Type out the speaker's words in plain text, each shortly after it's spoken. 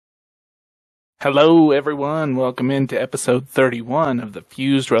Hello, everyone. Welcome into episode 31 of the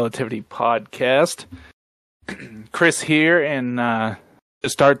Fuzed Relativity podcast. Chris here, and to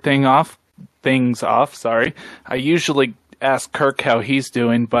start things off, I usually ask Kirk how he's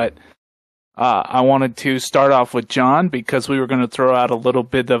doing, but I wanted to start off with John because we were going to throw out a little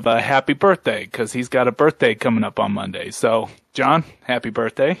bit of a happy birthday because he's got a birthday coming up on Monday. So, John, happy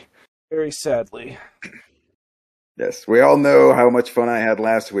birthday. Very sadly. Yes, we all know how much fun I had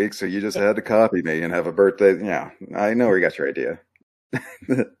last week, so you just had to copy me and have a birthday. Yeah, I know where you got your idea.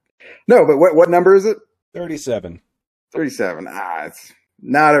 No, but what number is it? 37. 37. It's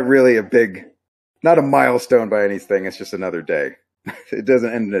not not a milestone by anything. It's just another day. It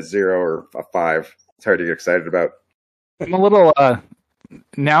doesn't end in a 0 or a 5. It's hard to get excited about. I'm a little,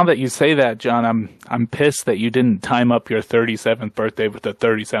 now that you say that, John, I'm pissed that you didn't time up your 37th birthday with the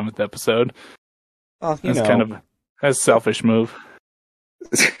 37th episode. Well, That's a selfish move.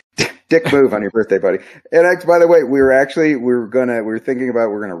 Dick move on your birthday, buddy. And by the way, we were thinking about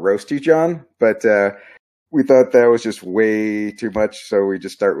we're gonna roast you, John, but we thought that was just way too much, so we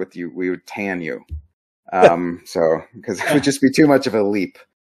just start with you. We would tan you, so because it would just be too much of a leap.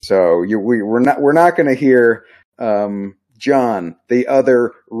 So we're not gonna hear John, the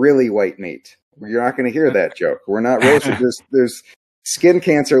other really white meat. You're not gonna hear that joke. We're not roasting. There's skin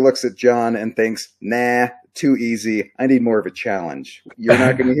cancer looks at John and thinks, nah, too easy. I need more of a challenge. You're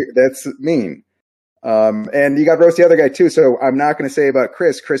not going to hear. That's mean. And you got to roast the other guy too. So I'm not going to say about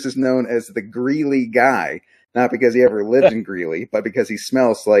Chris. Chris is known as the Greeley guy, not because he ever lived in Greeley, but because he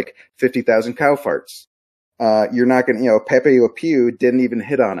smells like 50,000 cow farts. You're not going to, Pepe Le Pew didn't even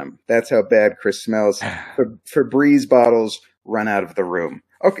hit on him. That's how bad Chris smells. Febreze bottles run out of the room.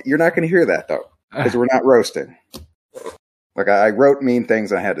 Okay. You're not going to hear that though, because we're not roasting. Look, I wrote mean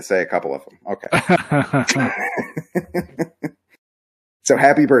things and I had to say a couple of them. Okay. So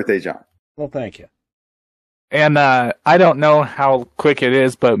happy birthday, John. Well, thank you. And I don't know how quick it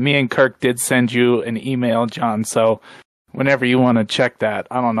is, but me and Kirk did send you an email, John. So whenever you want to check that,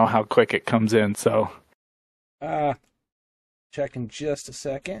 I don't know how quick it comes in. So, check in just a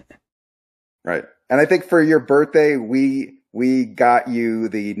second. Right. And I think for your birthday, we got you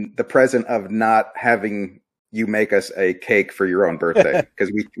the present of not having you make us a cake for your own birthday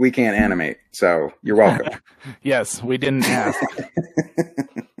because we can't animate. So you're welcome. Yes, we didn't ask.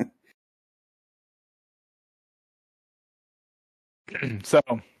 So,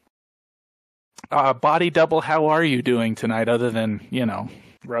 Body Double, how are you doing tonight other than,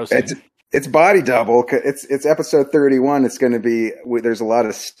 roasting? It's Body Double. It's episode 31. It's going to be, there's a lot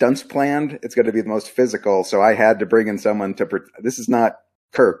of stunts planned. It's going to be the most physical. So I had to bring in someone this is not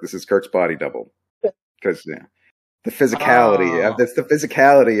Kirk. This is Kirk's Body Double. Because, the physicality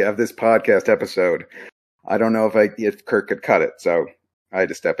of this podcast episode. I don't know if Kirk could cut it, so I had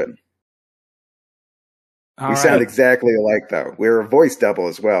to step in. We sound exactly alike, though. We're a voice double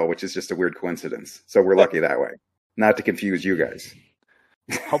as well, which is just a weird coincidence. So we're lucky that way. Not to confuse you guys.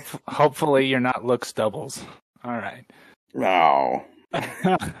 Hopefully you're not looks doubles. All right. No.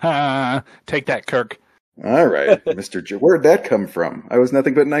 Take that, Kirk. All right, Mr. Where'd that come from? I was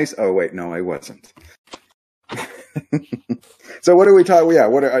nothing but nice. Oh, wait, no, I wasn't. So what do we talk?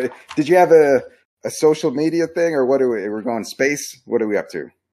 Yeah, did you have a social media thing, or what? We're going space. What are we up to?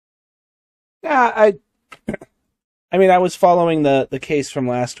 Yeah, I mean, I was following the case from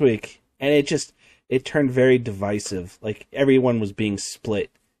last week, and it turned very divisive. Like everyone was being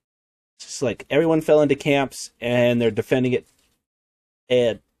split. It's just like everyone fell into camps, and they're defending it.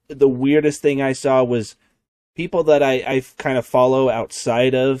 And the weirdest thing I saw was people that I kind of follow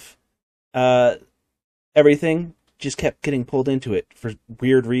outside of everything just kept getting pulled into it for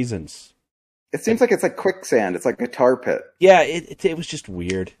weird reasons. It seems like it's like quicksand. It's like a tar pit. Yeah, it was just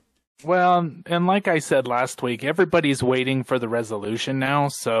weird. Well, and like I said last week, everybody's waiting for the resolution now.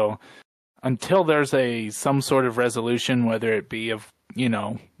 So until there's some sort of resolution, whether it be of,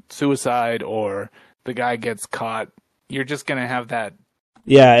 suicide or the guy gets caught, you're just going to have that.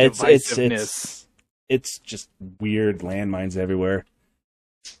 Yeah, it's just weird landmines everywhere.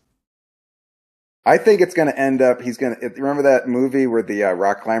 I think it's going to end up. Remember that movie where the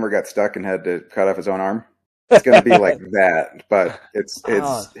rock climber got stuck and had to cut off his own arm? It's going to be like that, but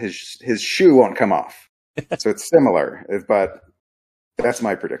his shoe won't come off. So it's similar, but that's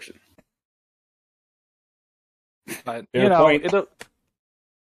my prediction. But it'll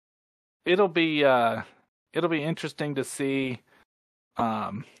be interesting to see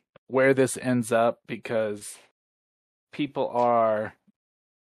where this ends up because people are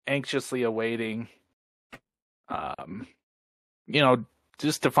anxiously awaiting,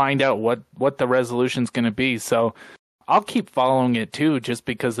 just to find out what the resolution's going to be. So I'll keep following it too, just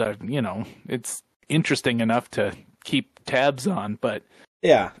because it's interesting enough to keep tabs on. But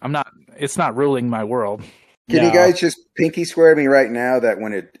Yeah, it's not ruling my world. Can you guys just pinky swear to me right now that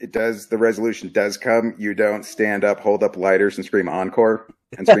when it does, the resolution does come, you don't stand up, hold up lighters, and scream encore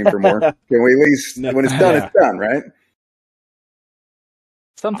and scream for more? Can we at least, when it's done, it's done, right?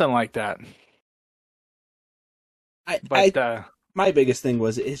 Something like that. My biggest thing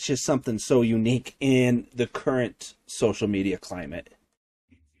was it's just something so unique in the current social media climate.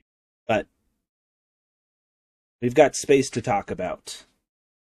 But we've got space to talk about.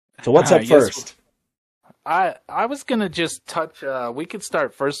 So what's up first? I was going to just touch, we could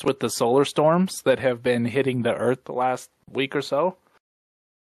start first with the solar storms that have been hitting the Earth the last week or so.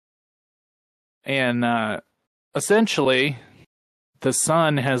 And essentially, the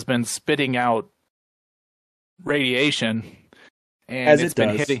sun has been spitting out radiation. And as it's it been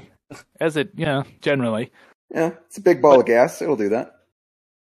does. hitting, as it, generally. Yeah, it's a big ball of gas. It'll do that.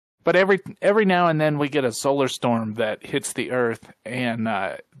 But every now and then we get a solar storm that hits the Earth. And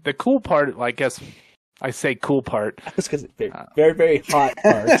the cool part, I guess... I say cool part. That's because it's very, very hot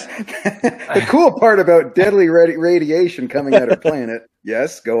part. The cool part about deadly radiation coming at our planet.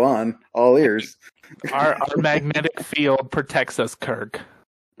 Yes, go on. All ears. Our magnetic field protects us, Kirk.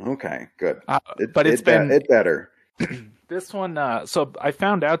 Okay, good. But it's been... It better. This one... so I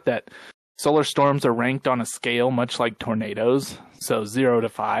found out that solar storms are ranked on a scale much like tornadoes. So 0 to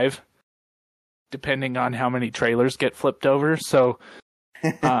 5. Depending on how many trailers get flipped over. So...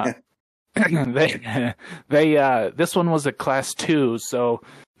 this one was a class 2, so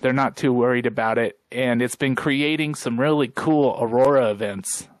they're not too worried about it, and it's been creating some really cool aurora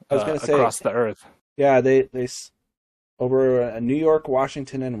events across the Earth. Yeah, they over New York,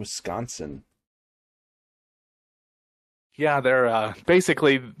 Washington, and Wisconsin. Yeah, they're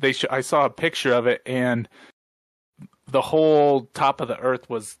basically I saw a picture of it, and the whole top of the Earth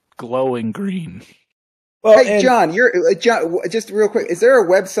was glowing green. Well, hey, John, John, just real quick, is there a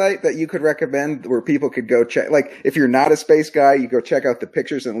website that you could recommend where people could go check? Like, if you're not a space guy, you go check out the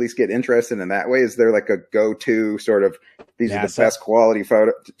pictures and at least get interested in that way. Is there like a go-to sort of, these are the best quality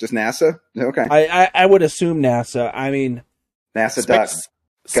photo? Just NASA? Okay. I would assume NASA. I mean,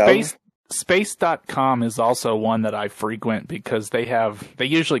 NASA.gov. Space.com is also one that I frequent because they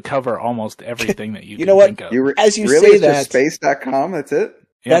usually cover almost everything that you can think of. As you really? Say that. Space.com, that's it?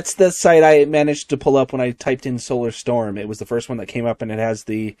 Yep. That's the site I managed to pull up when I typed in solar storm. It was the first one that came up, and it has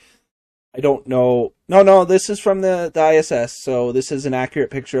I don't know. No, this is from the ISS, so this is an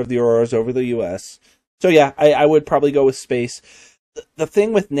accurate picture of the auroras over the U.S. So yeah, I would probably go with space. The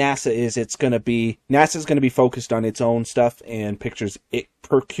thing with NASA is NASA's going to be focused on its own stuff and pictures it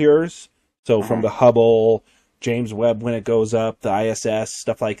procures. So from the Hubble, James Webb when it goes up, the ISS,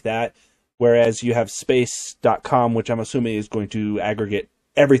 stuff like that. Whereas you have space.com, which I'm assuming is going to aggregate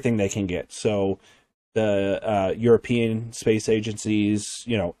everything they can get. So the European space agencies,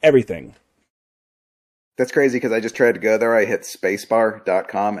 everything. That's crazy because I just tried to go there. I hit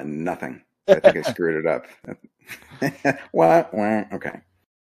spacebar.com and nothing. I think I screwed it up. Okay.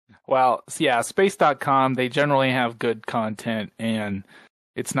 Well, yeah, space.com, they generally have good content, and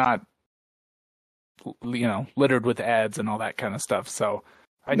it's not, littered with ads and all that kind of stuff. So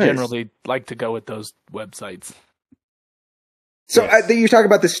I generally like to go with those websites. So you talk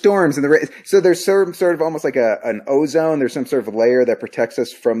about the storms and so there's some sort of almost like an ozone. There's some sort of layer that protects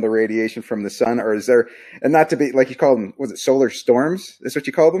us from the radiation from the sun, or is there? And not to be like you call them, was it solar storms? Is what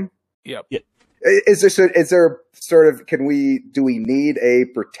you call them? Yep. Is there sort of? Do we need a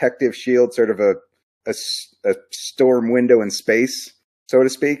protective shield, sort of a storm window in space, so to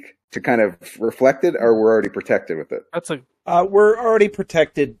speak, to kind of reflect it, or we're already protected with it? We're already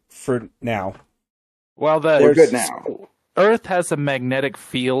protected for now. Well, we're good now. Earth has a magnetic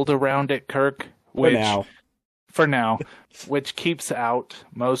field around it, Kirk, for now, which keeps out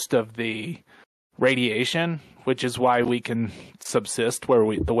most of the radiation, which is why we can subsist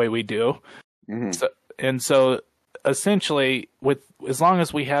the way we do. Mm-hmm. So essentially, as long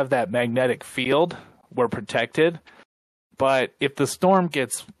as we have that magnetic field, we're protected. But if the storm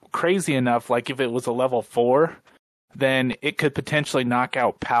gets crazy enough, like if it was a level 4, then it could potentially knock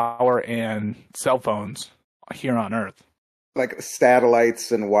out power and cell phones here on Earth. Like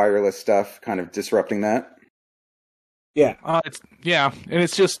satellites and wireless stuff, kind of disrupting that. Yeah, and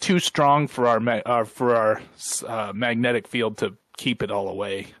it's just too strong for our magnetic field to keep it all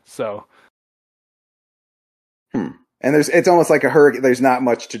away. So, and it's almost like a hurricane. There's not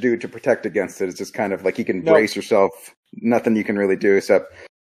much to do to protect against it. It's just kind of like you can brace yourself. Nothing you can really do except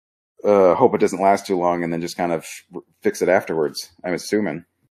hope it doesn't last too long, and then just kind of fix it afterwards. I'm assuming.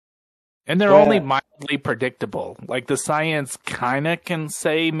 And they're Yeah. only mildly predictable. Like the science kind of can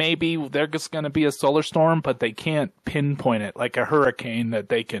say maybe there's going to be a solar storm, but they can't pinpoint it like a hurricane that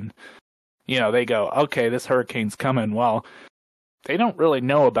they can, they go, okay, this hurricane's coming. Well, they don't really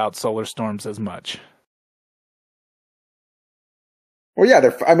know about solar storms as much. Well, yeah,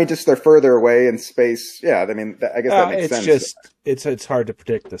 they're further away in space. Yeah, I mean, I guess that makes sense. It's hard to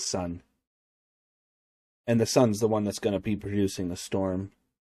predict the sun. And the sun's the one that's going to be producing the storm.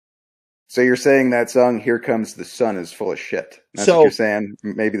 So you're saying that song, Here Comes the Sun, is full of shit. That's what you're saying.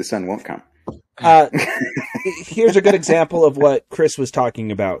 Maybe the sun won't come. Here's a good example of what Chris was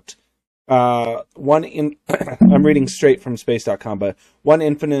talking about. I'm reading straight from space.com, but one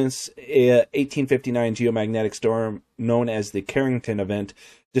infamous 1859 geomagnetic storm known as the Carrington event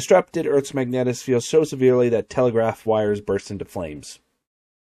disrupted Earth's magnetosphere so severely that telegraph wires burst into flames.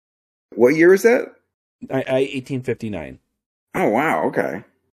 What year is that? 1859. Oh, wow. Okay.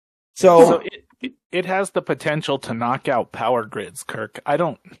 So it has the potential to knock out power grids, Kirk.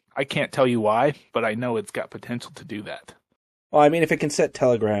 I can't tell you why, but I know it's got potential to do that. Well, I mean, if it can set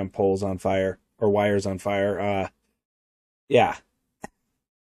telegram poles on fire or wires on fire, yeah.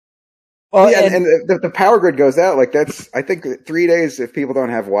 Well, yeah, and the power grid goes out. Like I think 3 days if people don't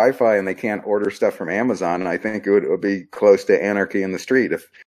have Wi-Fi and they can't order stuff from Amazon, I think it would be close to anarchy in the street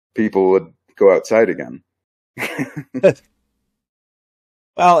if people would go outside again.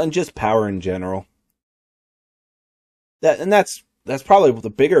 Well, and just power in general. That's probably the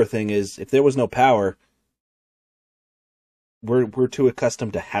bigger thing is if there was no power, we're too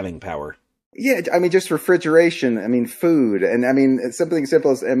accustomed to having power. Yeah, I mean, just refrigeration. I mean, food, and I mean, it's something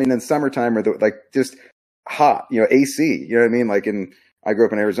simple as in summertime or just hot. AC. You know what I mean? I grew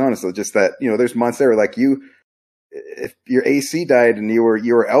up in Arizona, so just that. There's months there like if your AC died and you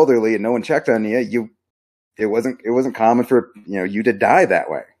were elderly and no one checked on you, it wasn't common for you to die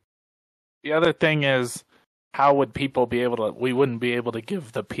that way. The other thing is, how would people be able to? We wouldn't be able to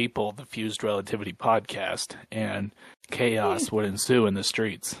give the people the Fuzed Relativity podcast, and chaos would ensue in the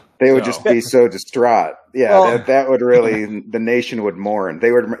streets. They would just be so distraught. Yeah, that would really, the nation would mourn.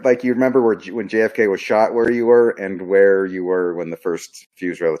 They would, you remember when JFK was shot, where you were and where you were when the first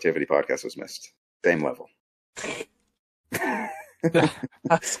Fused Relativity podcast was missed. Same level.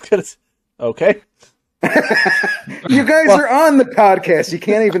 Okay. You guys are on the podcast. You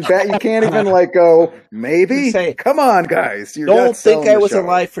can't even go, maybe? Come on, guys. Don't think I was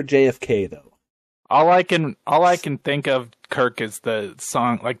alive for JFK, though. All I can think of, Kirk, is the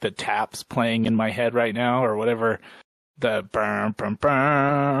song, like the taps playing in my head right now, or whatever. The burn, burn,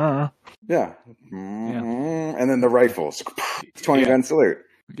 burn. Yeah. And then the rifles. 20-gun salute.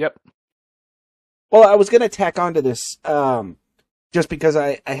 Yep. Well, I was going to tack onto this, just because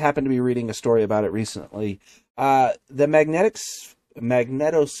I happened to be reading a story about it recently. The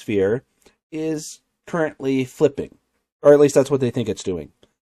magnetosphere is currently flipping, or at least that's what they think it's doing.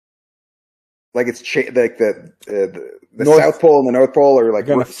 Like it's like the South Pole and the North Pole are like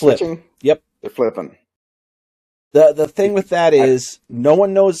switching. Yep, they're flipping. The thing with that is no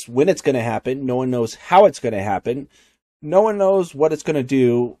one knows when it's going to happen. No one knows how it's going to happen. No one knows what it's going to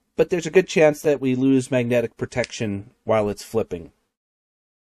do. But there's a good chance that we lose magnetic protection while it's flipping.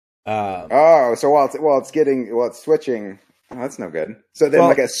 So while it's switching. Oh, that's no good. So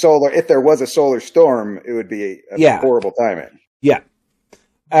then, if there was a solar storm, it would be a horrible timing. Yeah.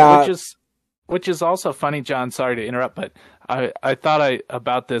 Which is also funny, John. Sorry to interrupt, but I thought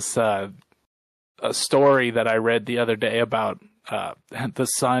about this a story that I read the other day about the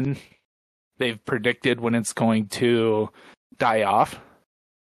sun. They've predicted when it's going to die off,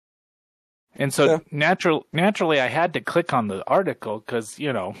 and so naturally, I had to click on the article because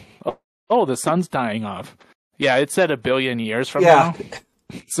the sun's dying off. Yeah, it said 1 billion years from now.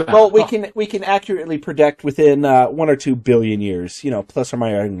 So, well, we can accurately predict within 1 or 2 billion years, plus or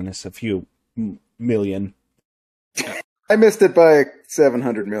minus a few million. I missed it by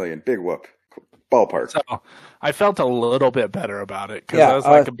 700 million. Big whoop. Ballpark. So I felt a little bit better about it because I was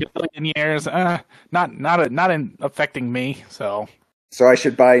like 1 billion years, not affecting me. So I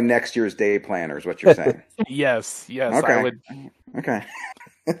should buy next year's day planner, is what you're saying? Yes, okay. I would. Okay.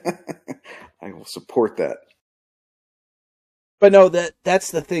 I will support that. But no,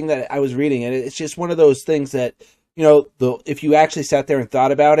 that's the thing that I was reading, and it's just one of those things that, if you actually sat there and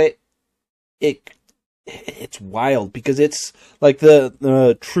thought about it, it's wild because it's like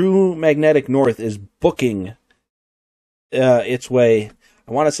the true magnetic north is booking its way.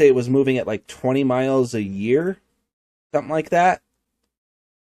 I want to say it was moving at like 20 miles a year, something like that.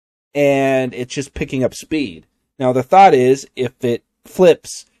 And it's just picking up speed. Now, the thought is, if it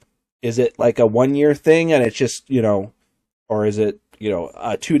flips, is it like a 1 year thing and it's just, or is it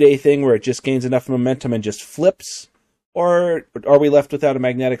a 2-day thing where it just gains enough momentum and just flips? Or are we left without a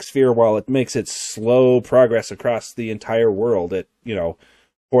magnetic sphere while it makes its slow progress across the entire world at,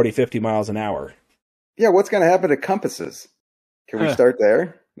 40, 50 miles an hour? Yeah, what's going to happen to compasses? Can we start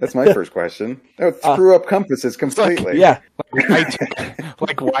there? That's my first question. That would screw up compasses completely. Yeah.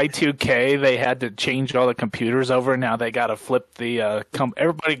 Like Y2K, they had to change all the computers over. Now they got to flip the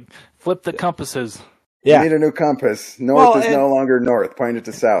everybody flip the compasses. Yeah. You need a new compass. North is no longer north. Point it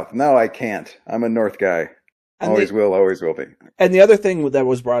to south. No, I can't. I'm a north guy. Always will be. And the other thing that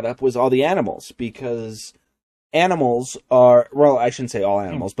was brought up was all the animals, because animals are, well, I shouldn't say all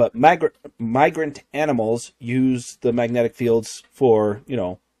animals, but migrant animals use the magnetic fields for,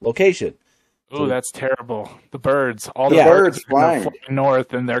 location. Oh, that's terrible. The birds. All Yeah. the birds are flying gonna fly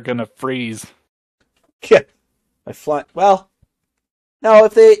north and they're going to freeze. Yeah. Well, no, I'm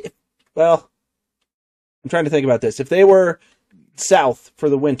trying to think about this. If they were south for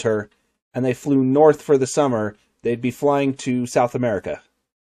the winter and they flew north for the summer, they'd be flying to South America,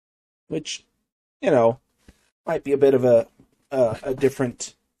 which, might be a bit of a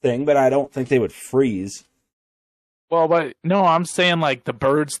different thing, but I don't think they would freeze. Well, but no, I'm saying like the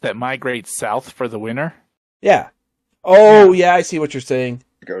birds that migrate south for the winter. Yeah. Oh, yeah, I see what you're saying.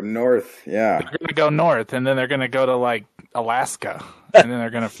 Go north, yeah. They're going to go north, and then they're going to go to like Alaska, and then they're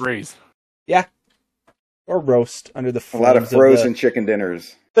going to freeze. Yeah. Or roast under the A flames lot of frozen chicken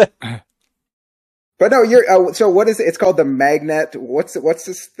dinners. But no, so what is it? It's called the magnet. What's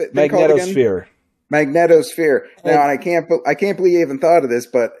this thing called again? Magnetosphere. Magnetosphere. Now, and I can't believe you even thought of this,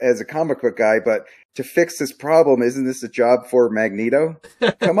 but as a comic book guy, but to fix this problem, isn't this a job for Magneto?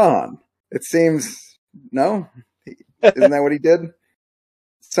 Come on. It seems, no? Isn't that what he did?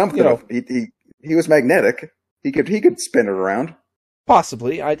 Something. He was magnetic. He could spin it around.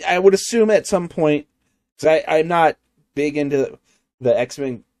 Possibly. I would assume at some point, because I'm not big into the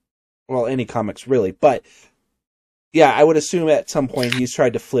X-Men, well, any comics really, but yeah, I would assume at some point he's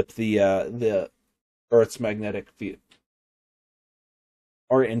tried to flip the Earth's magnetic field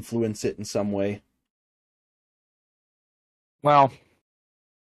or influence it in some way. Well,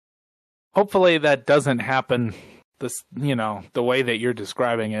 hopefully that doesn't happen. The way that you're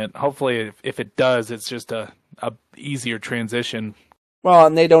describing it. Hopefully, if it does, it's just a easier transition. Well,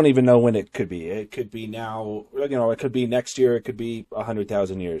 and they don't even know when it could be. It could be now. It could be next year. It could be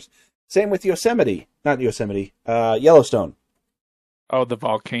 100,000 years. Same with Yellowstone. Oh, the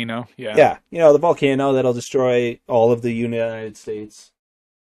volcano. Yeah. Yeah. The volcano that'll destroy all of the United States.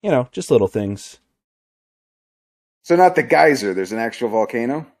 Just little things. So not the geyser. There's an actual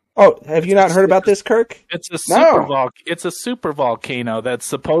volcano. Oh, have you not heard about this, Kirk? It's a super volcano that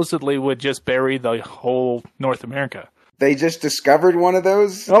supposedly would just bury the whole North America. They just discovered one of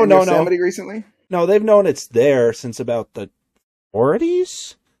those in Yosemite recently? No, they've known it's there since about the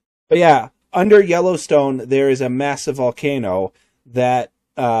 40s. But yeah, under Yellowstone, there is a massive volcano that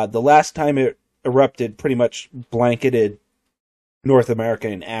the last time it erupted pretty much blanketed North America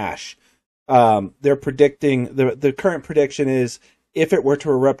in ash. They're predicting, the current prediction is, if it were to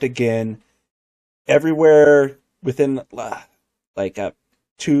erupt again, everywhere within like a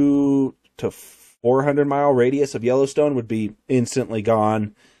 200 to 400 mile radius of Yellowstone would be instantly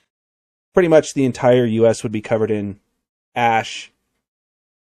gone. Pretty much the entire U.S. would be covered in ash.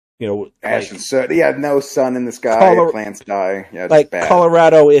 Ash and sun. Yeah, no sun in the sky. Plants die. Yeah, it's like bad.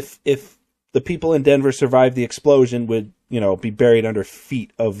 Colorado, if the people in Denver survived the explosion, would be buried under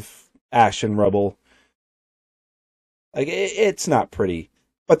feet of ash and rubble. Like, it's not pretty.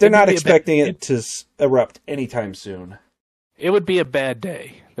 But they're not expecting it to erupt anytime soon. It would be a bad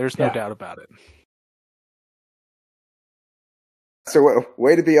day. There's no doubt about it. So,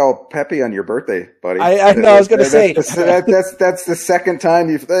 way to be all peppy on your birthday, buddy. I know, I was going to say. That's the second time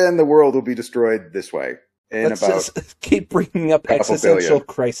and the world will be destroyed this way. Let's just keep bringing up existential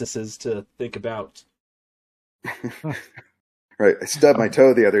crises to think about. Right, I stubbed my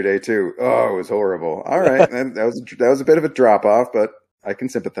toe the other day too. Oh, it was horrible. All right, and that was a bit of a drop off, but I can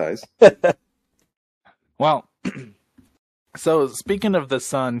sympathize. Well, so speaking of the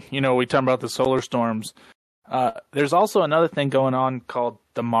sun, we talk about the solar storms. There's also another thing going on called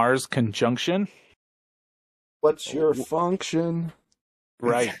the Mars conjunction. What's your function?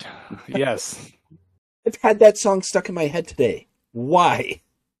 Right. Yes. I've had that song stuck in my head today. Why?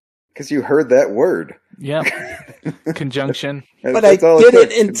 Because you heard that word. Yeah. Conjunction. But I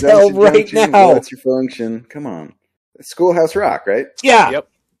didn't until right now. What's your function? Come on. Schoolhouse Rock, right? Yeah. Yep.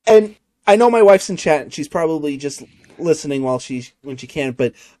 And I know my wife's in chat, and she's probably just listening when she can,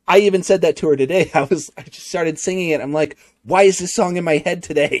 but I even said that to her today. I just started singing it. I'm like, why is this song in my head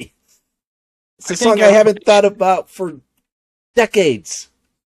today? It's a song I haven't thought about for Decades.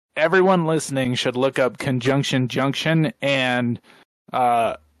 Everyone listening should look up conjunction junction and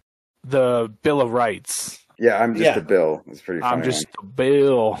the Bill of Rights. Yeah, I'm just a bill. It's pretty funny. I'm just a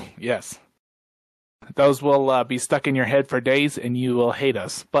bill. Yes. Those will be stuck in your head for days, and you will hate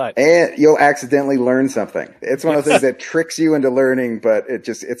us. And you'll accidentally learn something. It's one of those things that tricks you into learning, but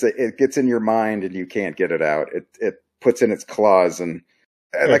it gets in your mind, and you can't get it out. It puts in its claws, and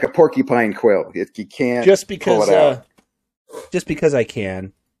like a porcupine quill. You can't pull it out. Just because I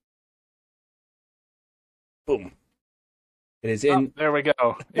can. Boom. It is in. There we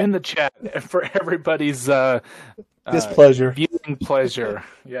go. In the chat for everybody's displeasure. Viewing pleasure.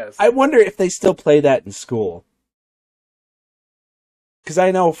 Yes. I wonder if they still play that in school. Because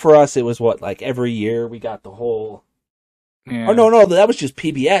I know for us it was like every year we got the whole. Yeah. Oh no, that was just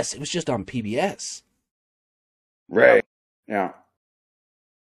PBS. It was just on PBS. Right. Yeah.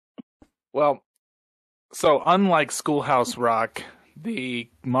 Well, so unlike Schoolhouse Rock, the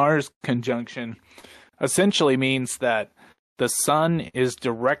Mars conjunction essentially means that the sun is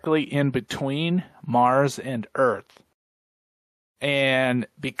directly in between Mars and Earth. And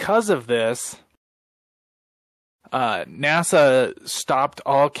because of this, NASA stopped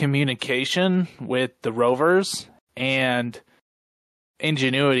all communication with the rovers and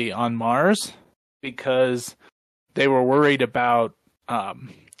Ingenuity on Mars because they were worried about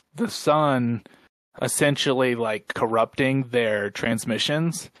the sun essentially like corrupting their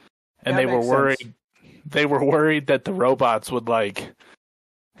transmissions, and they were worried. Sense. They were worried that the robots would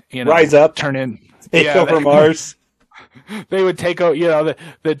rise up, turn in, take over Mars. They would take out,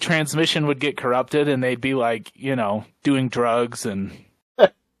 the transmission would get corrupted, and they'd be doing drugs and.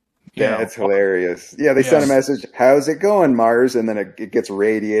 It's hilarious. Yeah, they send a message, how's it going, Mars? And then it gets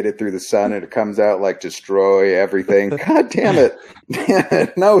radiated through the sun, and it comes out like, destroy everything. God damn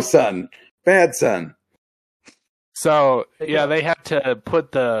it. No, sun. Bad sun. So, they had to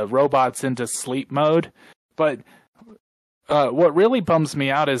put the robots into sleep mode. But what really bums me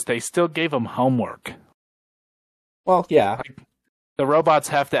out is they still gave them homework. Well, yeah. The robots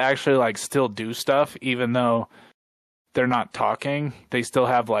have to actually, still do stuff, even though they're not talking. They still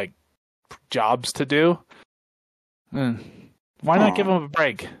have, jobs to do. Why not give them a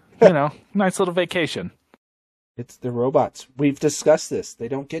break? Nice little vacation. It's the robots. We've discussed this. They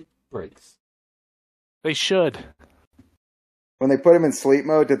don't get breaks. They should. When they put them in sleep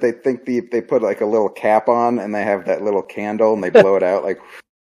mode, did they think they put a little cap on and they have that little candle and they blow it out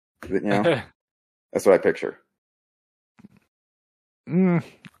That's what I picture. I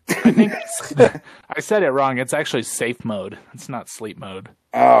think I said it wrong. It's actually safe mode. It's not sleep mode.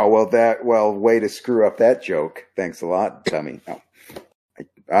 Oh, way to screw up that joke. Thanks a lot, dummy. Oh.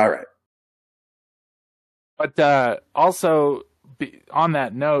 All right. But also, on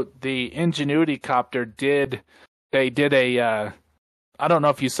that note, the Ingenuity copter did a, I don't know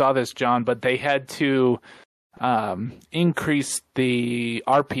if you saw this, John, but they had to increase the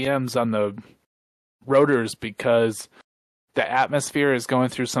RPMs on the rotors because the atmosphere is going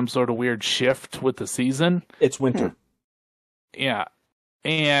through some sort of weird shift with the season. It's winter. Yeah.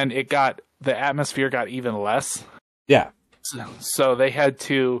 And the atmosphere got even less. Yeah. So they had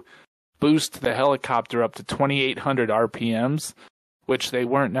to boost the helicopter up to 2,800 RPMs, which they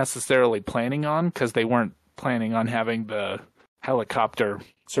weren't necessarily planning on because they weren't planning on having the helicopter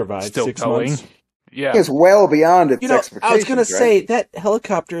survive still 6 going. months. Yeah. It's well beyond its expectations. I was going to say that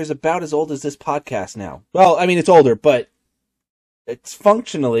helicopter is about as old as this podcast now. Well, I mean, it's older, but it's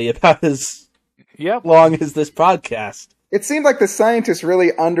functionally about as long as this podcast. It seemed like the scientists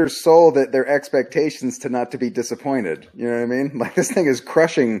really undersold their expectations to not to be disappointed. You know what I mean? This thing is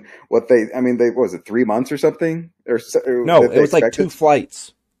crushing what what was it, 3 months or something? No, it was 2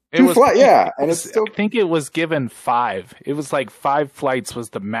 flights. Yeah. I think it was given 5. It was 5 flights was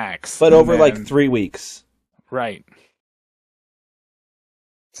the max. But over 3 weeks. Right.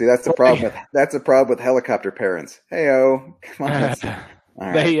 See, that's the problem. That's the problem with helicopter parents. Hey-oh, come on.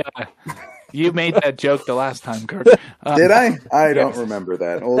 Right. You made that joke the last time, Kirk. Did I? I don't remember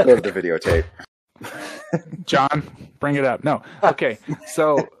that. We'll go to the videotape. John, bring it up. No. Okay.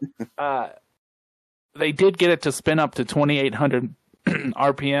 So they did get it to spin up to 2,800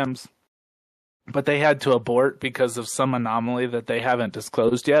 RPMs, but they had to abort because of some anomaly that they haven't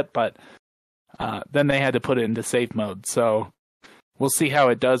disclosed yet. But then they had to put it into safe mode. So we'll see how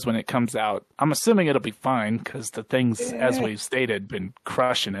it does when it comes out. I'm assuming it'll be fine because the things, as we've stated, been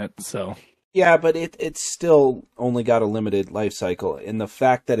crushing it. So yeah, but it's still only got a limited life cycle. And the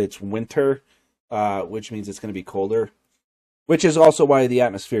fact that it's winter, which means it's going to be colder, which is also why the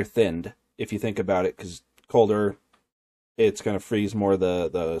atmosphere thinned, if you think about it, because colder, it's going to freeze more the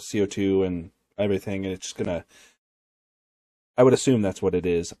CO2 and everything, and it's just going to I would assume that's what it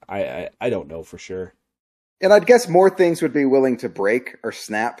is. I don't know for sure. And I'd guess more things would be willing to break or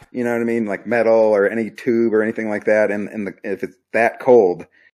snap, you know what I mean? Like metal or any tube or anything like that. And if it's that cold,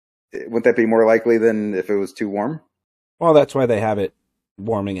 wouldn't that be more likely than if it was too warm? Well, that's why they have it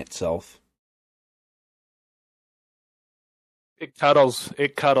warming itself. It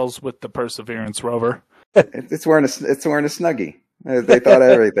cuddles with the Perseverance rover. It's wearing a Snuggie. They thought of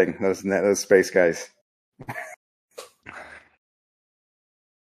everything, those space guys.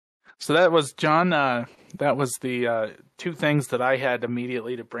 So that was John. That was the two things that I had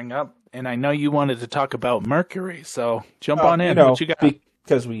immediately to bring up, and I know you wanted to talk about Mercury. So jump on in. What you got?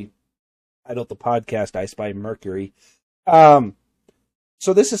 Because we titled the podcast "I Spy Mercury." So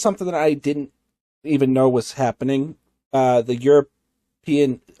this is something that I didn't even know was happening. The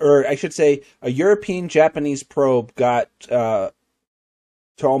European, or I should say, a European-Japanese probe got to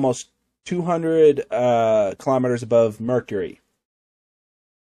almost 200 kilometers above Mercury.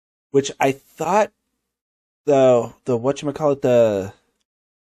 Which I thought the whatchamacallit,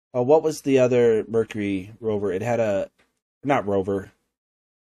 what was the other Mercury rover? It had not rover.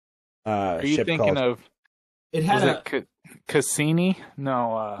 Are you ship thinking called, of? It had Cassini?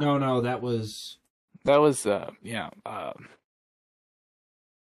 No. No, that was yeah.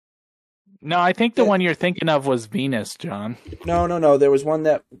 No, I think the one you're thinking of was Venus, John. No. There was one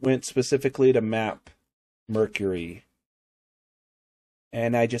that went specifically to map Mercury.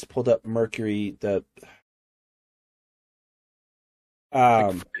 And I just pulled up Mercury, like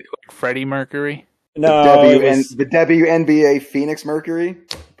Freddie Mercury? No, the WNBA Phoenix Mercury,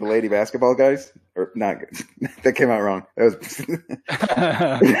 the lady basketball guys, or not? That came out wrong. That was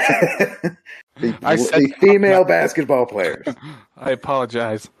the female basketball players. I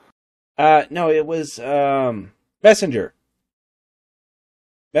apologize. No, it was Messenger.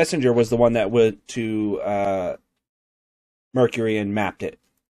 Messenger was the one that went to Mercury and mapped it.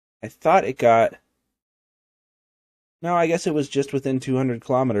 I thought it got... No, I guess it was just within 200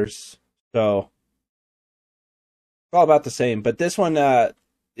 kilometers. So, it's all about the same. But this one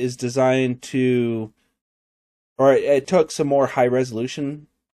is designed to... Or it took some more high-resolution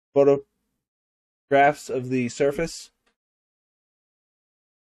photographs of the surface.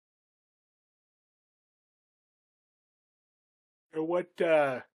 What,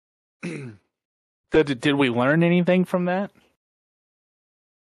 Did we learn anything from that?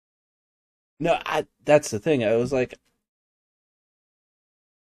 No, that's the thing. I was like...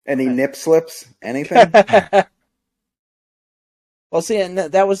 Any nip slips? Anything? Well, see, and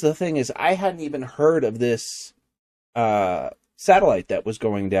that was the thing, is I hadn't even heard of this satellite that was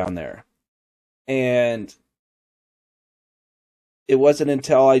going down there. And it wasn't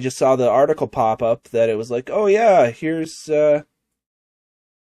until I just saw the article pop up that it was like, oh yeah, here's... Oh,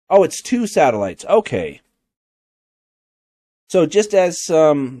 it's 2 satellites. Okay. So just as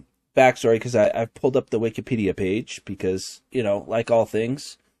some backstory, because I've pulled up the Wikipedia page, because, like all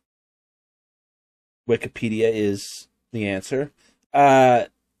things, Wikipedia is the answer. It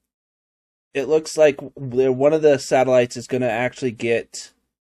looks like one of the satellites is going to actually get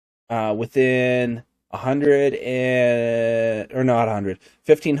within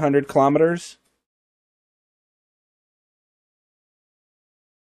 1,500 kilometers.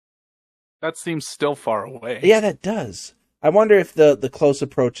 That seems still far away. Yeah, that does. I wonder if the close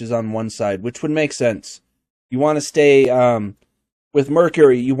approach is on one side, which would make sense. You want to stay with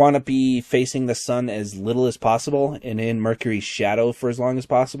Mercury, you want to be facing the sun as little as possible and in Mercury's shadow for as long as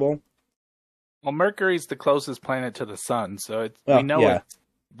possible. Well, Mercury's the closest planet to the sun, so we know it's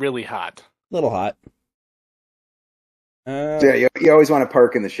really hot. Little hot. Yeah, you always want to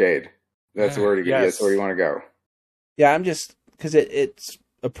park in the shade. That's where you yes. That's where you want to go. Yeah, I'm just... Because it's...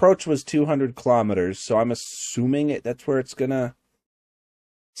 Approach was 200 kilometers, so I'm assuming that's where it's gonna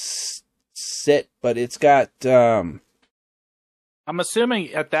sit, but it's got... I'm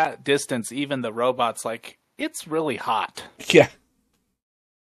assuming at that distance, even the robot's like, it's really hot. Yeah.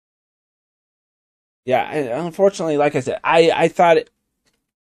 Yeah, unfortunately, like I said, I thought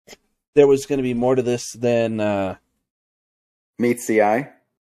there was going to be more to this than... Meets the eye?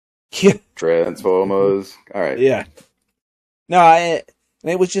 Yeah. Transformers. All right. Yeah. No,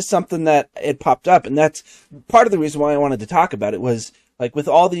 it was just something that it popped up, and that's part of the reason why I wanted to talk about it was, like, with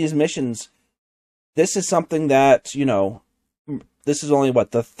all these missions, this is something that, this is only,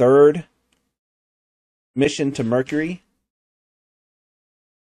 the 3rd mission to Mercury?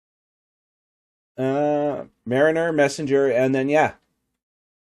 Mariner, Messenger, and then, yeah.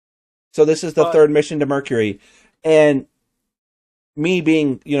 So this is the 3rd mission to Mercury. And me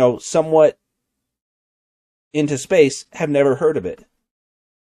being, somewhat into space, have never heard of it.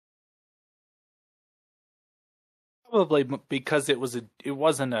 Probably because it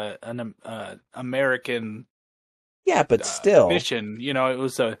wasn't an American Yeah, but still. mission. You know, it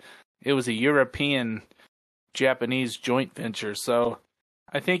was a European Japanese joint venture. So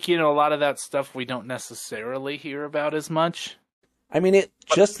I think, you know, a lot of that stuff we don't necessarily hear about as much. I mean, it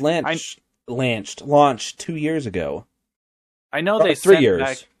just launched 2 years ago. I know they 3 sent years.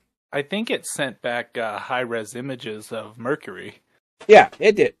 back. I think it sent back high-res images of Mercury. Yeah,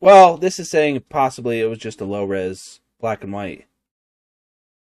 it did. Well, this is saying possibly it was just a low-res black and white.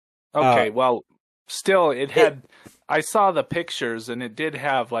 Okay, well, still, it had. I saw the pictures, and it did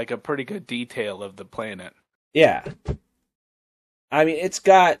have like a pretty good detail of the planet. Yeah. I mean, it's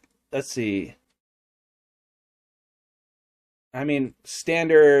got. Let's see. I mean,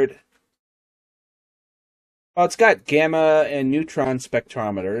 standard. Well, it's got gamma and neutron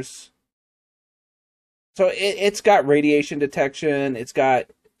spectrometers. So it's got radiation detection. It's got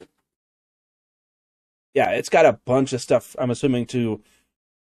a bunch of stuff, I'm assuming, to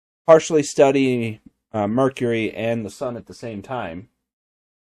partially study Mercury and the sun at the same time.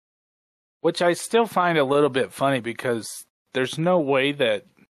 Which I still find a little bit funny because there's no way that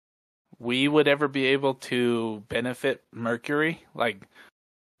we would ever be able to benefit Mercury. Like,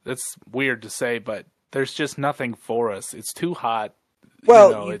 that's weird to say, but there's just nothing for us. It's too hot.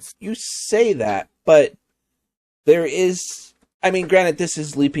 Well, you say that, but there is... I mean, granted, this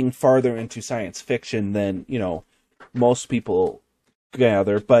is leaping farther into science fiction than, you know, most people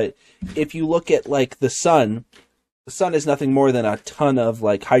gather, but if you look at, like, the sun is nothing more than a ton of,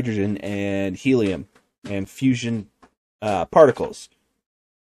 like, hydrogen and helium and fusion particles,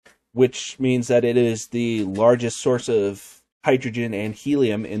 which means that it is the largest source of hydrogen and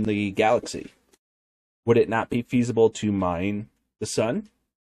helium in the galaxy. Would it not be feasible to mine the sun?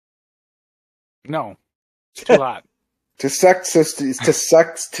 No. It's too hot. To suck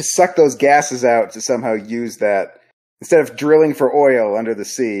those gases out, to somehow use that, instead of drilling for oil under the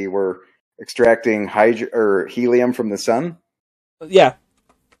sea, we're extracting helium from the sun. Yeah,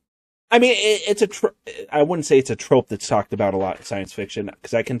 I mean, it's I wouldn't say it's a trope that's talked about a lot in science fiction,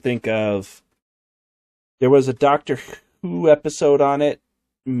 because I can think of, there was a Doctor Who episode on it,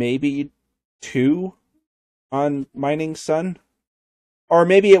 maybe 2, on mining sun. Or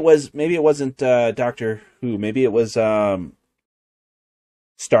maybe it wasn't Doctor Who. Maybe it was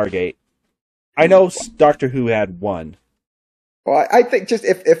Stargate. I know Doctor Who had one. Well, I think just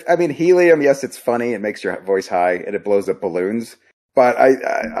if I mean, helium, yes, it's funny. It makes your voice high and it blows up balloons. But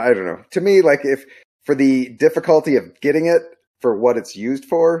I don't know. To me, like, if for the difficulty of getting it for what it's used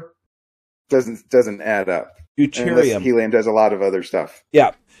for, doesn't add up. Deuterium. Unless helium does a lot of other stuff.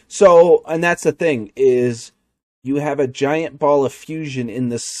 Yeah. So, and that's the thing is, you have a giant ball of fusion in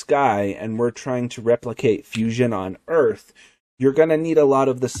the sky, and we're trying to replicate fusion on Earth. You're going to need a lot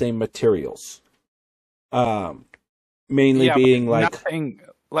of the same materials. Mainly being like... Nothing,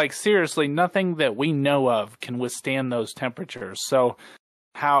 like, seriously, nothing that we know of can withstand those temperatures. So,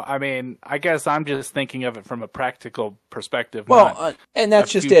 I guess I'm just thinking of it from a practical perspective. Well, and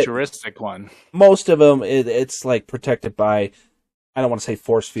that's just futuristic one. Most of them, it's like protected by, I don't want to say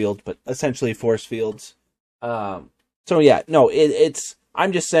force field, but essentially force fields. So yeah, no, it's,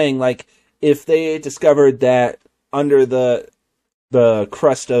 I'm just saying, like, if they discovered that under the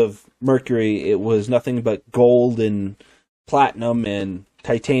crust of Mercury, it was nothing but gold and platinum and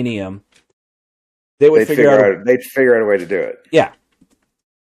titanium, they'd figure out a way to do it. Yeah. To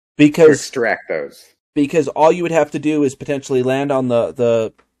Because extract those. Because all you would have to do is potentially land on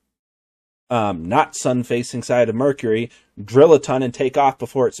the not sun-facing side of Mercury, drill a ton, and take off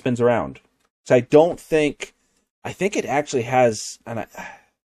before it spins around. So I think it actually has, and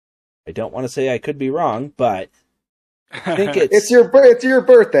I don't want to say I could be wrong, but I think it's your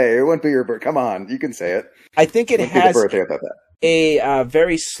birthday. It wouldn't be your birthday. Come on, you can say it. I think it has a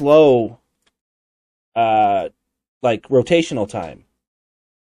very slow, like, rotational time.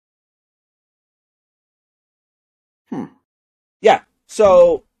 Yeah,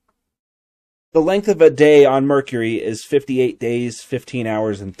 so the length of a day on Mercury is 58 days, 15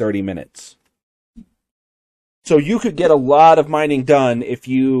 hours, and 30 minutes. So you could get a lot of mining done if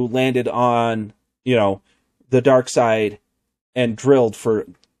you landed on, you know, the dark side and drilled for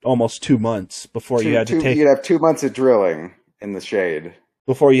almost 2 months before you had to take... You'd have 2 months of drilling in the shade.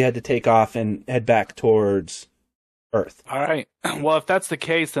 Before you had to take off and head back towards Earth. All right. Well, if that's the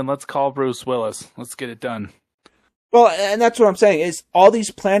case, then let's call Bruce Willis. Let's get it done. Well, and that's what I'm saying, is all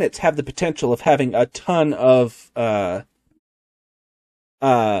these planets have the potential of having a ton of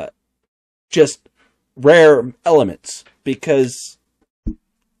just rare elements, because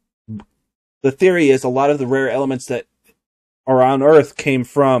the theory is a lot of the rare elements that are on Earth came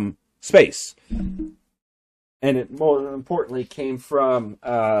from space. and it more importantly came from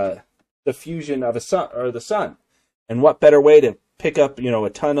the fusion of the sun. And what better way to pick up, a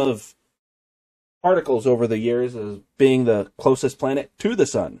ton of particles over the years as being the closest planet to the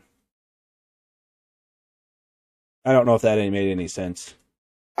sun? I don't know if that made any sense.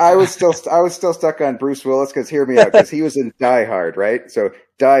 I was still stuck on Bruce Willis because hear me out, because he was in Die Hard, right? So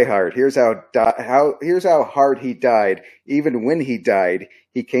Die Hard. Here's how hard he died. Even when he died,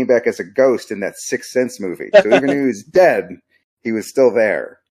 he came back as a ghost in that Sixth Sense movie. So even when he was dead, he was still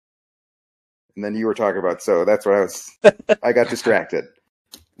there. And then you were talking about, so that's what I got distracted.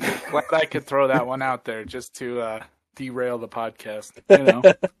 Glad I could throw that one out there just to derail the podcast.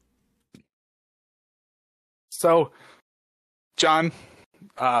 So, John,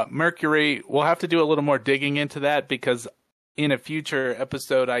 Mercury, we'll have to do a little more digging into that because in a future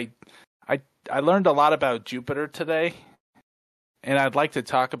episode, I learned a lot about Jupiter today, and I'd like to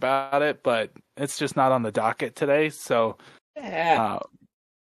talk about it, but it's just not on the docket today. So,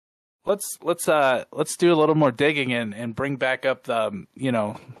 let's do a little more digging and bring back up the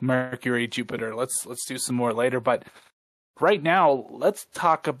Mercury, Jupiter. Let's do some more later, but right now let's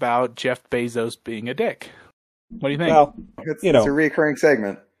talk about Jeff Bezos being a dick. What do you think? Well, it's a recurring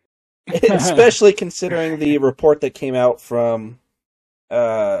segment, especially considering the report that came out from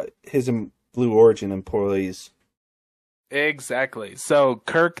his Blue Origin employees. Exactly. So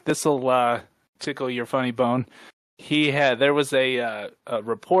Kirk, this will tickle your funny bone. There was a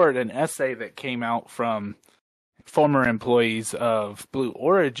report, an essay that came out from former employees of Blue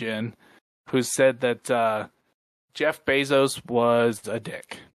Origin who said that Jeff Bezos was a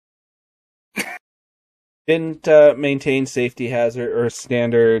dick. Didn't maintain safety hazard or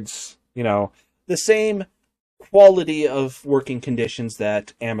standards, the same quality of working conditions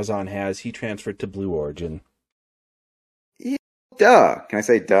that Amazon has. He transferred to Blue Origin. Duh. Can I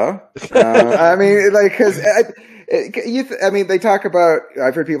say duh? I mean, because they talk about.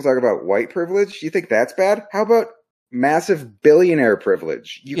 I've heard people talk about white privilege. You think that's bad? How about massive billionaire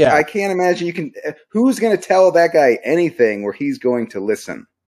privilege? I can't imagine you can. Who's going to tell that guy anything where he's going to listen?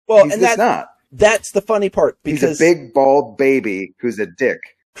 Well, he's just not. That's the funny part, because he's a big bald baby who's a dick.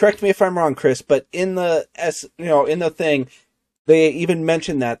 Correct me if I'm wrong, Chris, but in the in the thing, they even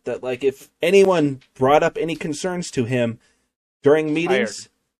mentioned that like if anyone brought up any concerns to him during meetings,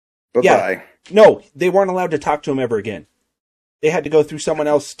 bye-bye. No, they weren't allowed to talk to him ever again. They had to go through someone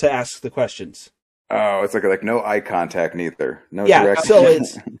else to ask the questions. Oh, it's like no eye contact, neither. No direct. So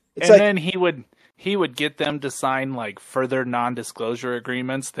it's then he would get them to sign like further non-disclosure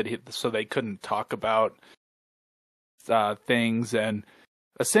agreements so they couldn't talk about things, and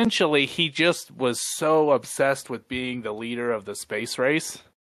essentially he just was so obsessed with being the leader of the space race.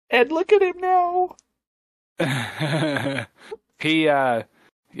 And look at him now.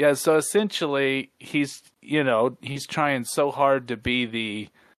 So essentially he's trying so hard to be the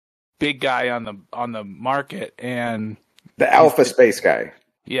big guy on the market and the alpha space guy.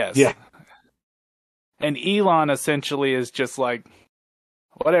 Yes. Yeah. And Elon essentially is just like,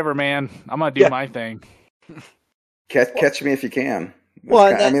 whatever, man. I'm going to do my thing. Catch me if you can.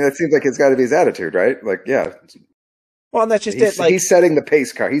 That seems like it's got to be his attitude, right? Like, yeah. Well, and that's just it. Like, he's setting the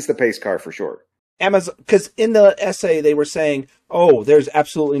pace car. He's the pace car for sure. Amazon, because in the essay they were saying, oh, there's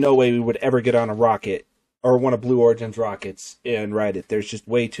absolutely no way we would ever get on a rocket or one of Blue Origin's rockets and ride it. There's just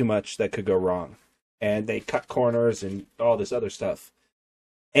way too much that could go wrong. And they cut corners and all this other stuff.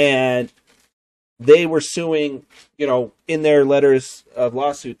 And they were suing, in their letters of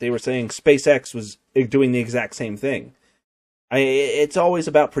lawsuit, they were saying SpaceX was doing the exact same thing. It's always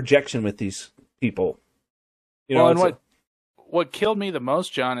about projection with these people. What killed me the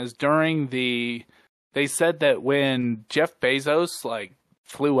most, John, is they said that when Jeff Bezos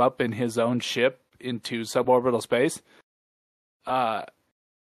flew up in his own ship into suborbital space,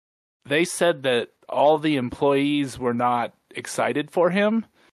 they said that all the employees were not excited for him.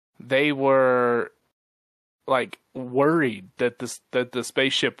 They were worried that the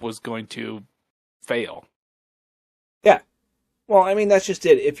spaceship was going to fail. Yeah. Well, that's just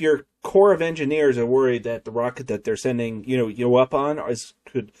it. If your core of engineers are worried that the rocket that they're sending, you up on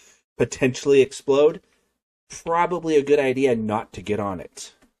could potentially explode, probably a good idea not to get on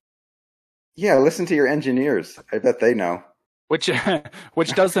it. Yeah, listen to your engineers. I bet they know. Which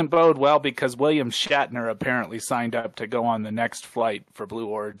doesn't bode well because William Shatner apparently signed up to go on the next flight for Blue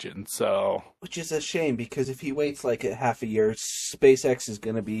Origin. So, which is a shame because if he waits a half a year, SpaceX is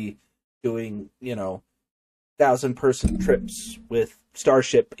going to be doing 1,000-person trips with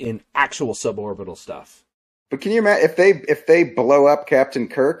Starship in actual suborbital stuff. But can you imagine if they blow up Captain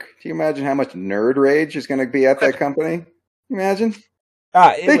Kirk? Do you imagine how much nerd rage is going to be at that company? Imagine.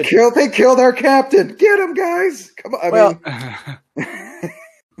 They killed our captain. Get him, guys! Come on.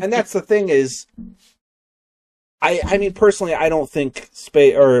 And that's the thing is, I mean, personally, I don't think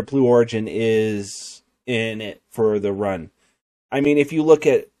Blue Origin is in it for the run. I mean, if you look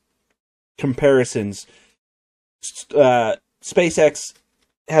at comparisons, SpaceX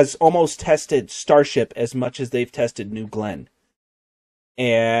has almost tested Starship as much as they've tested New Glenn.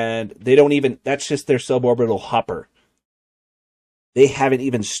 And they don't even, that's just their suborbital hopper. They haven't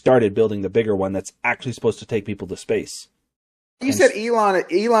even started building the bigger one that's actually supposed to take people to space. You said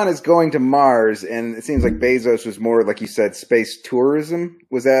Elon is going to Mars, and it seems like Bezos was more, like you said, space tourism.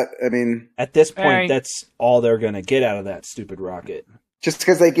 Was that, I mean... At this point, that's all they're going to get out of that stupid rocket. Just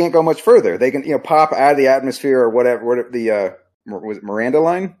because they can't go much further. They can, pop out of the atmosphere or whatever the, was it Miranda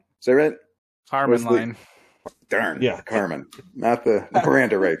line? Is that right? Carmen line. Darn. Yeah. Carmen. Not the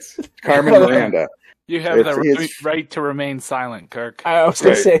Miranda rates. Carmen Miranda. You have the right to remain silent, Kirk. I was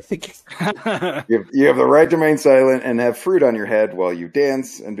going to say, I think... you have the right to remain silent and have fruit on your head while you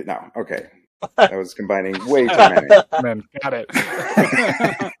dance. No, okay. I was combining way too many. Man, got it.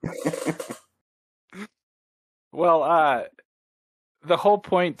 Well, the whole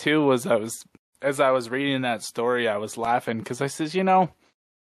point, too, was as I was reading that story, I was laughing because I says,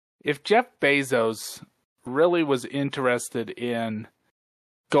 if Jeff Bezos really was interested in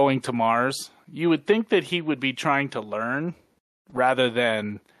going to Mars, you would think that he would be trying to learn rather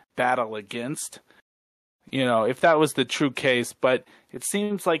than battle against, if that was the true case. But it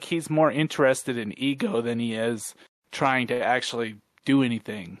seems like he's more interested in ego than he is trying to actually do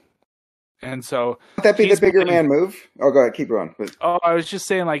anything. And so... Would that be the bigger man move? Oh, go ahead, keep going. Oh, I was just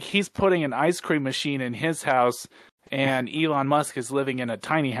saying, he's putting an ice cream machine in his house, and Elon Musk is living in a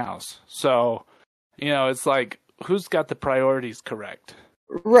tiny house. So, it's like, who's got the priorities correct?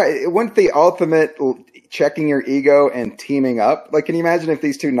 Right. Wouldn't the ultimate checking your ego and teaming up? Can you imagine if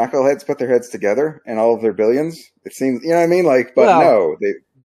these two knuckleheads put their heads together and all of their billions? It seems, you know what I mean? No.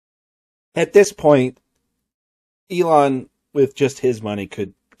 At this point, Elon, with just his money,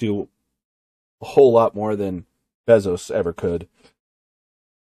 could do a whole lot more than Bezos ever could.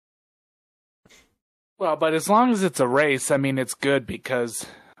 Well, but as long as it's a race, I mean, it's good because...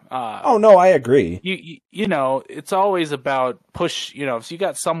 oh, no, I agree. It's always about push, if you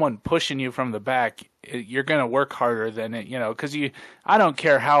got someone pushing you from the back, you're going to work harder than it, because I don't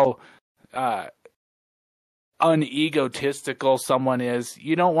care how unegotistical someone is,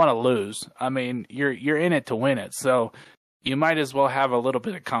 you don't want to lose. I mean, you're in it to win it. So you might as well have a little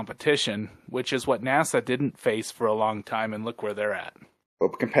bit of competition, which is what NASA didn't face for a long time. And look where they're at.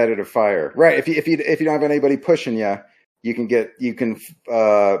 Well, competitive fire. Right. If you don't have anybody pushing you, you can get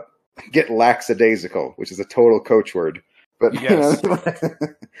lackadaisical, which is a total coach word. But yes.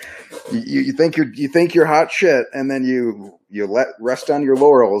 you think you're hot shit, and then you let rest on your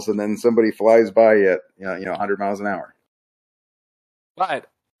laurels, and then somebody flies by you at 100 miles an hour. But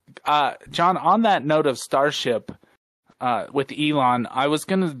John, on that note of Starship with Elon, I was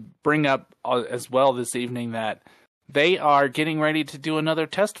going to bring up as well this evening that they are getting ready to do another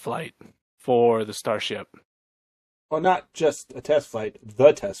test flight for the Starship. Well, not just a test flight,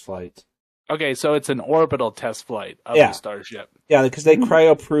 the test flight. Okay, so it's an orbital test flight of the Starship. Yeah, because they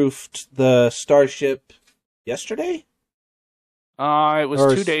cryoproofed the Starship yesterday? It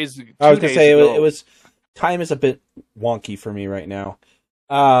was 2 days. I was going to say, it was... Time is a bit wonky for me right now.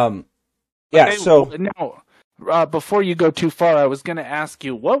 Before you go too far, I was going to ask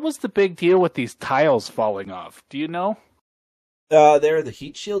you, what was the big deal with these tiles falling off? Do you know? They're the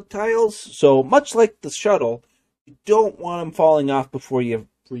heat shield tiles. So much like the shuttle, you don't want them falling off before you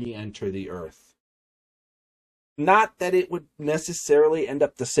re-enter the Earth. Not that it would necessarily end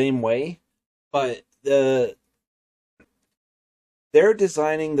up the same way, but they're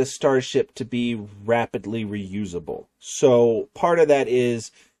designing the Starship to be rapidly reusable. So part of that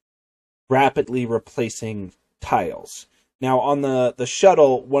is rapidly replacing tiles. Now on the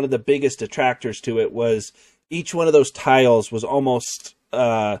shuttle, one of the biggest detractors to it was each one of those tiles was almost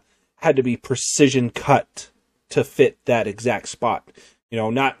had to be precision cut to fit that exact spot.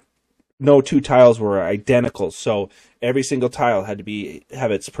 No two tiles were identical, so every single tile had to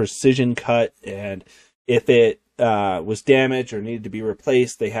have its precision cut, and if it was damaged or needed to be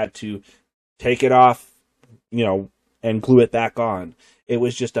replaced, they had to take it off, and glue it back on. It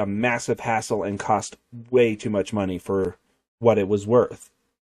was just a massive hassle and cost way too much money for what it was worth.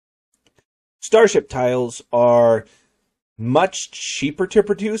 Starship tiles are much cheaper to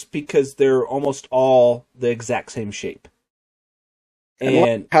produce because they're almost all the exact same shape.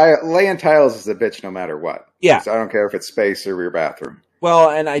 And laying tiles is a bitch no matter what. Yeah. So I don't care if it's space or your bathroom. Well,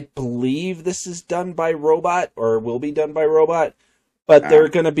 and I believe this is done by robot, or will be done by robot. but they're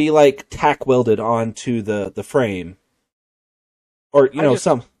going to be like tack welded onto the frame, or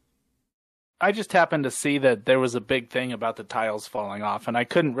I just happened to see that there was a big thing about the tiles falling off, and I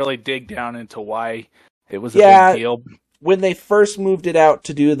couldn't really dig down into why it was a big deal. When they first moved it out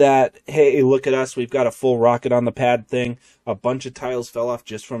to do that, hey, look at us, we've got a full rocket on the pad thing, a bunch of tiles fell off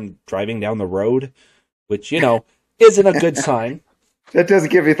just from driving down the road, which, isn't a good sign. That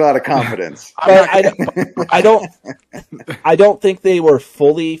doesn't give you a lot of confidence. But I don't think they were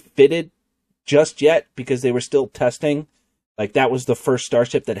fully fitted just yet because they were still testing. Like, that was the first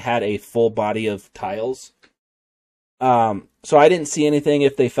Starship that had a full body of tiles. So I didn't see anything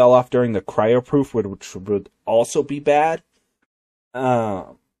if they fell off during the cryoproof, which would also be bad.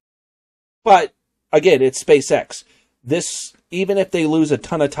 But, again, it's SpaceX. This, even if they lose a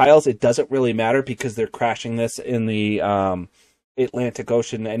ton of tiles, it doesn't really matter because they're crashing this in the Atlantic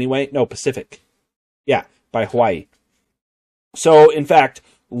Ocean anyway. No, Pacific. Yeah, by Hawaii. So, in fact,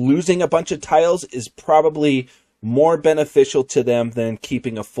 losing a bunch of tiles is probably more beneficial to them than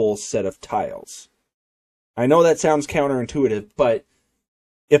keeping a full set of tiles. I know that sounds counterintuitive, but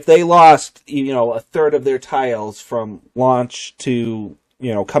if they lost, a third of their tiles from launch to,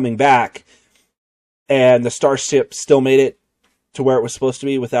 coming back, and the Starship still made it to where it was supposed to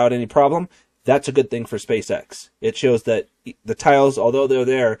be without any problem, that's a good thing for SpaceX. It shows that the tiles, although they're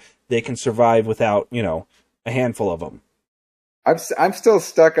there, they can survive without, a handful of them. I'm still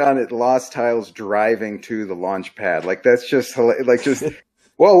stuck on it. Lost tiles driving to the launch pad. Like, that's just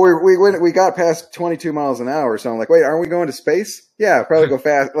well, we got past 22 miles an hour, so I'm like, wait, aren't we going to space? Yeah, probably go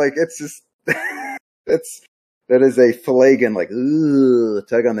fast. Like, it's just that is a flagging, like,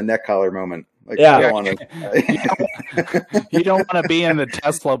 tug on the neck collar moment. Like, yeah, you don't want to be in the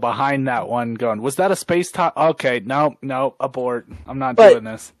Tesla behind that one going, was that a space tile? Okay, no, abort. I'm not doing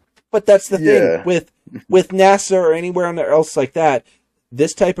this. But that's the thing with NASA or anywhere else like that.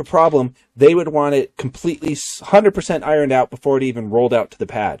 This type of problem, they would want it completely 100% ironed out before it even rolled out to the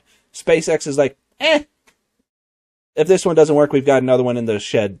pad. SpaceX is like, if this one doesn't work, we've got another one in the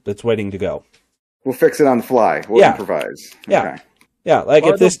shed that's waiting to go. We'll fix it on the fly. We'll improvise. Yeah. Okay. Yeah, like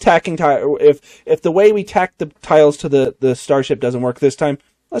if this tacking tile, if the way we tack the tiles to the Starship doesn't work this time,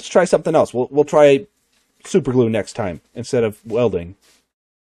 let's try something else. We'll try super glue next time instead of welding.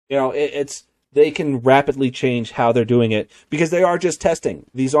 They can rapidly change how they're doing it because they are just testing.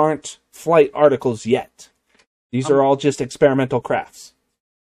 These aren't flight articles yet. These are all just experimental crafts.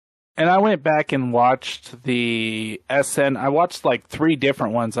 And I went back and watched the SN. I watched like 3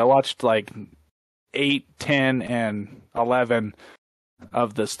 different ones. I watched like 8, 10, and 11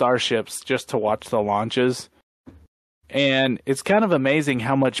 of the Starships just to watch the launches. And it's kind of amazing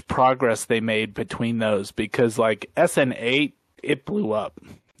how much progress they made between those because like SN8, it blew up,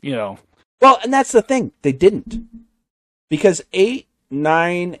 Well, and that's the thing. They didn't. Because 8,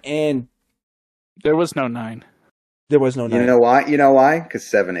 9, and... There was no 9. There was no 9. You know why? Because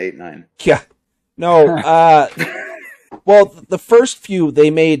 7, 8, 9. Yeah. No, well, the first few,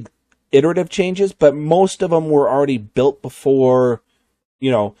 they made iterative changes, but most of them were already built before,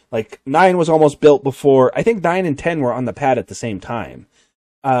 like 9 was almost built before... I think 9 and 10 were on the pad at the same time.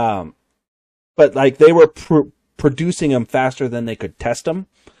 But, like, they were producing them faster than they could test them.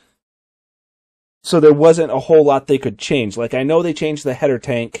 So there wasn't a whole lot they could change. Like, I know they changed the header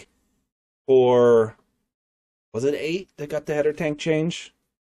tank for... Was it 8 that got the header tank change?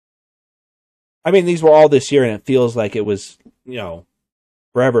 I mean, these were all this year, and it feels like it was,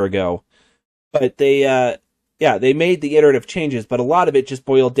 forever ago. But they made the iterative changes, but a lot of it just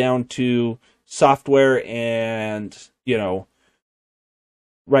boiled down to software and,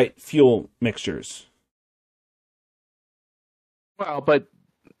 right fuel mixtures. Well, but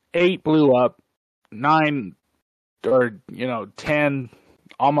 8 blew up. 9 or 10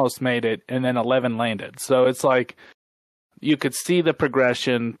 almost made it, and then 11 landed. So it's like you could see the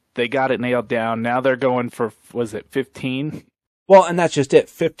progression. They got it nailed down. Now they're going for, was it 15? Well, and that's just it.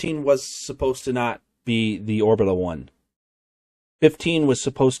 15 was supposed to not be the orbital one. 15 was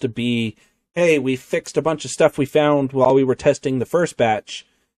supposed to be, hey, we fixed a bunch of stuff we found while we were testing the first batch,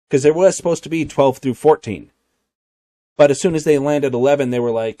 because there was supposed to be 12 through 14. But as soon as they landed 11, they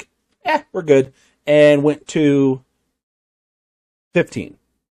were like, we're good. And went to 15.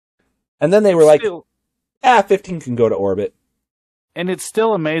 And then they were like, 15 can go to orbit. And it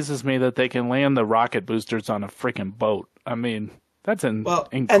still amazes me that they can land the rocket boosters on a freaking boat. I mean, that's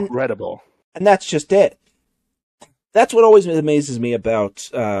incredible. And that's just it. That's what always amazes me about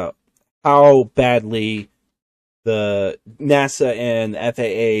how badly the NASA and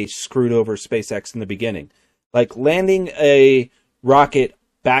FAA screwed over SpaceX in the beginning. Like, landing a rocket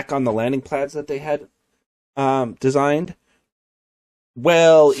back on the landing pads that they had designed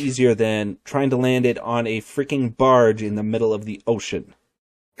well easier than trying to land it on a freaking barge in the middle of the ocean.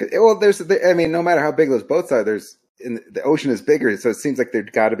 Well, no matter how big those boats are, the ocean is bigger, so it seems like there's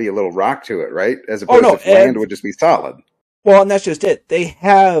got to be a little rock to it, right? As opposed to if land would just be solid. Well, and that's just it. They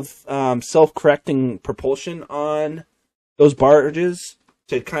have self-correcting propulsion on those barges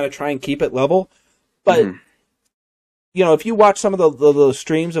to kind of try and keep it level. But, if you watch some of the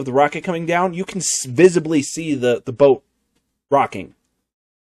streams of the rocket coming down, you can visibly see the boat rocking.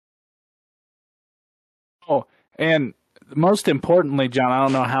 Oh, and most importantly, John, I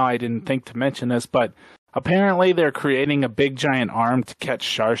don't know how I didn't think to mention this, but apparently they're creating a big giant arm to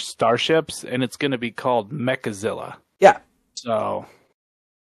catch starships, and it's going to be called Mechazilla. Yeah. So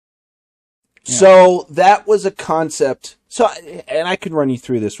that was a concept. And I can run you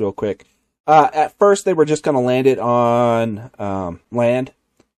through this real quick. At first, they were just going to land it on land,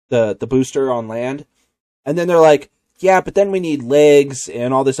 the booster on land. And then they're like, yeah, but then we need legs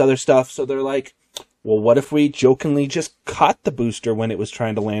and all this other stuff. So they're like, well, what if we jokingly just caught the booster when it was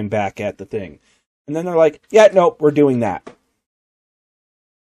trying to land back at the thing? And then they're like, yeah, nope, we're doing that.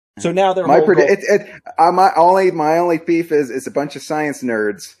 So now they're my only beef is it's a bunch of science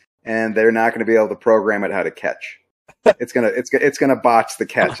nerds and they're not going to be able to program it how to catch. It's gonna botch the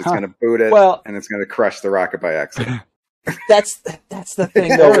catch. It's gonna boot it, and it's gonna crush the rocket by accident. That's the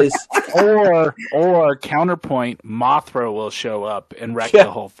thing, though. Is or counterpoint, Mothra will show up and wreck the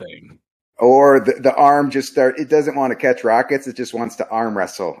whole thing. Or the arm just it doesn't want to catch rockets. It just wants to arm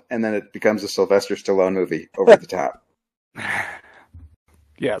wrestle, and then it becomes a Sylvester Stallone movie over the top.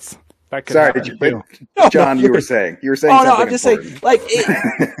 Yes. Sorry, John, you were saying something. Oh no, I'm just saying,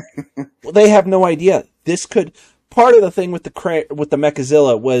 they have no idea. This could part of the thing with the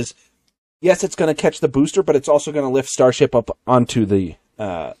Mechazilla was, yes, it's going to catch the booster, but it's also going to lift Starship up onto the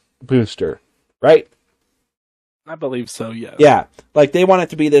booster, right? I believe so. Yes. Yeah, like they want it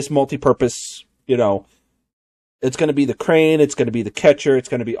to be this multi-purpose. It's going to be the crane, it's going to be the catcher, it's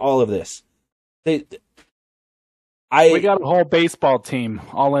going to be all of this. We got a whole baseball team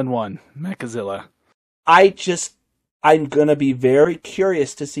all in one, Mechazilla. I'm going to be very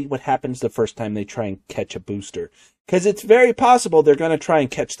curious to see what happens the first time they try and catch a booster. Because it's very possible they're going to try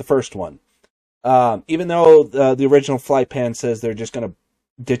and catch the first one. Even though the original flight plan says they're just going to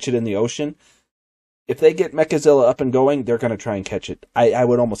ditch it in the ocean. If they get Mechazilla up and going, they're going to try and catch it. I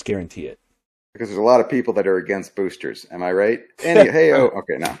would almost guarantee it. Because there's a lot of people that are against boosters. Am I right?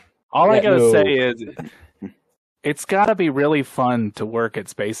 Okay, no. All I got to say is, it's got to be really fun to work at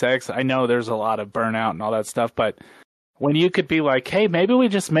SpaceX. I know there's a lot of burnout and all that stuff, but when you could be like, hey, maybe we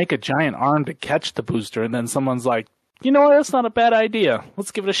just make a giant arm to catch the booster, and then someone's like, you know what, that's not a bad idea. Let's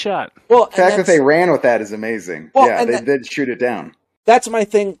give it a shot. Well, the fact that they ran with that is amazing. Well, they did shoot it down. That's my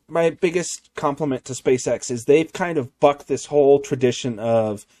thing. My biggest compliment to SpaceX is they've kind of bucked this whole tradition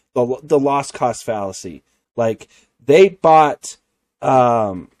of the lost cost fallacy. Like, they had bought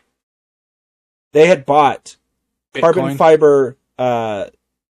Bitcoin? carbon fiber,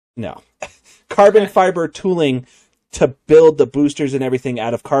 carbon fiber tooling to build the boosters and everything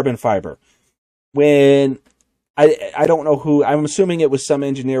out of carbon fiber. When I don't know who, I'm assuming it was some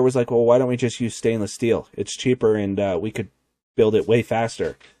engineer was like, well, why don't we just use stainless steel? It's cheaper and we could build it way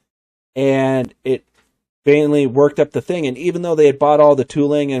faster. And it vainly worked up the thing. And even though they had bought all the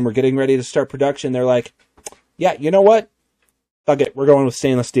tooling and were getting ready to start production, they're like, yeah, you know what? Fuck it, we're going with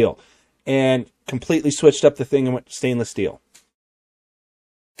stainless steel. And completely switched up the thing and went to stainless steel.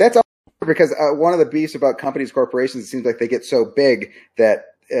 That's all because one of the beefs about companies, corporations, it seems like they get so big that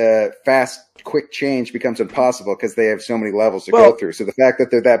fast, quick change becomes impossible because they have so many levels to go through. So the fact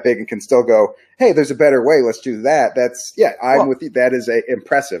that they're that big and can still go, hey, there's a better way, let's do that. I'm with you. That is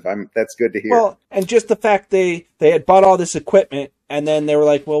impressive. That's good to hear. Well, and just the fact they had bought all this equipment and then they were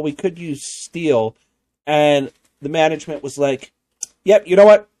like, well, we could use steel. And the management was like, yep, you know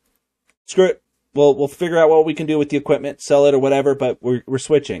what? Screw it. We'll figure out what we can do with the equipment, sell it or whatever, but we're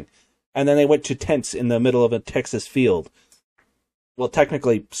switching. And then they went to tents in the middle of a Texas field. Well,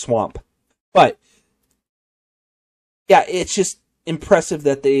 technically swamp. But yeah, it's just impressive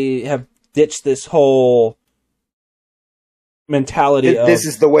that they have ditched this whole mentality of this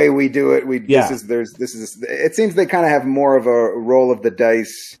is the way we do it. It seems they kind of have more of a roll of the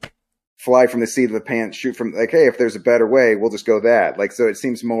dice, fly from the seat of the pants, shoot from like, hey, if there's a better way, we'll just go that. Like, so it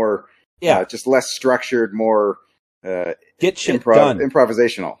seems more just less structured, more get shit done.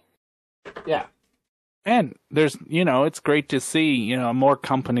 Improvisational. Yeah. And there's, it's great to see, more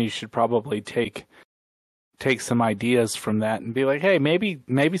companies should probably take some ideas from that and be like, hey,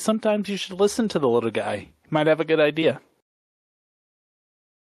 maybe sometimes you should listen to the little guy. He might have a good idea.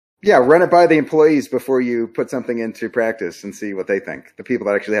 Yeah, run it by the employees before you put something into practice and see what they think. The people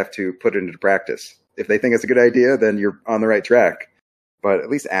that actually have to put it into practice. If they think it's a good idea, then you're on the right track. But at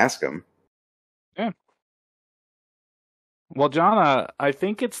least ask them. Yeah. Well, John, I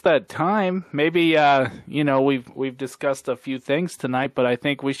think it's that time. Maybe we've discussed a few things tonight, but I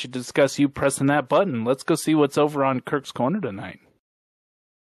think we should discuss you pressing that button. Let's go see what's over on Kirk's Corner tonight.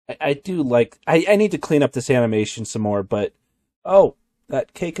 I do like... I need to clean up this animation some more, but... Oh,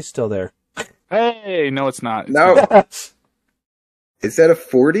 that cake is still there. Hey, no, it's not. No. Is that a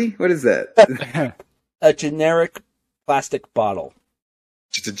 40? What is that? A generic plastic bottle.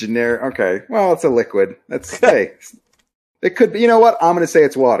 Just a generic... Okay. Well, it's a liquid. That's... Hey... It could be, you know what? I'm going to say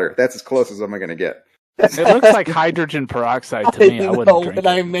it's water. That's as close as I'm going to get. It looks like hydrogen peroxide to me. I wouldn't drink when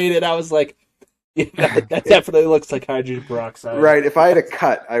it. I made it, I was like, yeah, that definitely looks like hydrogen peroxide. Right. If I had a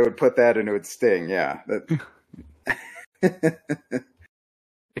cut, I would put that and it would sting. Yeah.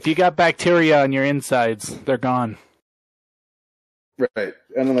 If you got bacteria on your insides, they're gone. Right.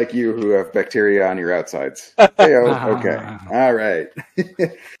 Unlike you who have bacteria on your outsides. Hey-o. Okay. All right.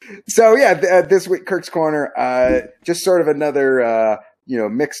 So, yeah, this week, Kirk's Corner, just sort of another,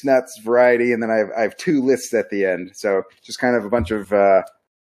 mixed nuts variety. And then I have two lists at the end. So just kind of a bunch of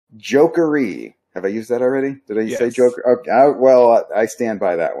jokery. Have I used that already? Did I say joker? Okay. Well, I stand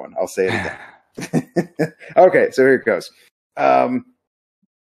by that one. I'll say it again. Okay, so here it goes.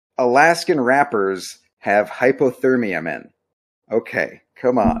 Alaskan rappers have hypothermia men. Okay,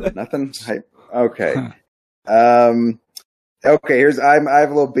 come on, nothing. Okay, okay. I have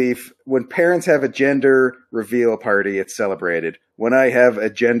a little beef. When parents have a gender reveal party, it's celebrated. When I have a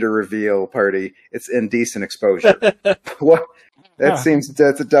gender reveal party, it's indecent exposure. What? That's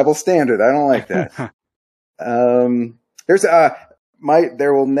a double standard. I don't like that.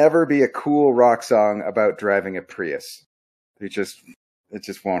 There will never be a cool rock song about driving a Prius. It just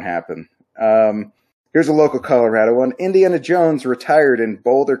won't happen. Here's a local Colorado one. Indiana Jones retired in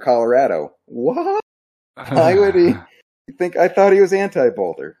Boulder, Colorado. What? Why would he? I thought he was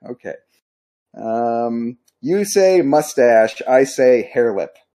anti-Boulder. Okay. You say mustache. I say hair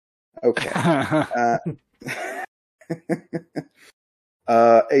lip. Okay.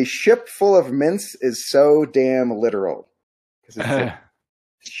 A ship full of mints is so damn literal. Because it's a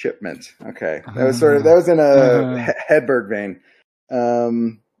shipment. Okay. That was in a Hedberg vein.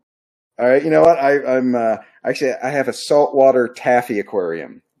 All right, you know what? I have a saltwater taffy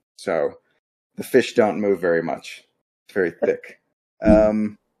aquarium, so the fish don't move very much. It's very thick.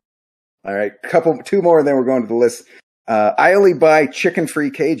 All right, two more, and then we're going to the list. I only buy chicken-free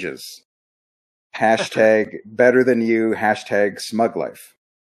cages. Hashtag better than you. Hashtag smug life.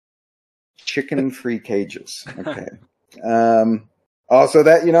 Chicken-free cages. Okay. Also,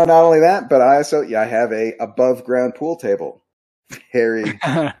 that not only that, but I have a above-ground pool table.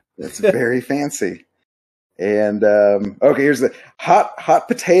 That's very fancy. And okay, here's the hot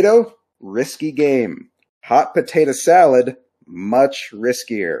potato, risky game. Hot potato salad, much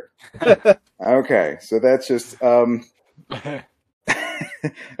riskier. Okay, so that's just okay,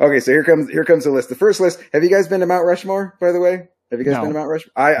 so here comes the list. The first list. Have you guys been to Mount Rushmore, by the way? Have you guys been to Mount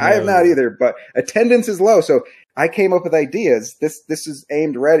Rushmore? I have not either, but attendance is low, so I came up with ideas. This is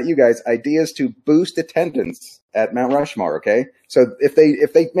aimed right at you guys. Ideas to boost attendance at Mount Rushmore, okay? So if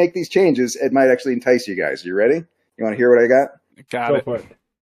they make these changes, it might actually entice you guys. You ready? You want to hear what I got? Got it. For it.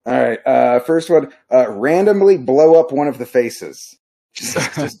 All right. First one, randomly blow up one of the faces.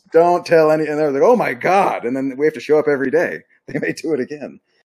 Just don't tell any. And they're like, oh my God. And then we have to show up every day. They may do it again.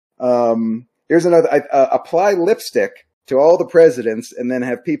 Here's another, apply lipstick to all the presidents and then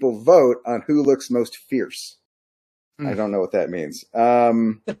have people vote on who looks most fierce. I don't know what that means. How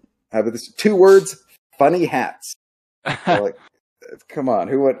about this? 2 words, funny hats. Like, come on,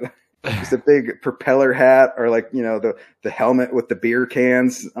 who would? Just a big propeller hat, or the helmet with the beer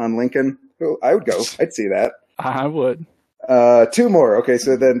cans on Lincoln. Oh, I would go. I'd see that. I would. 2 more. Okay,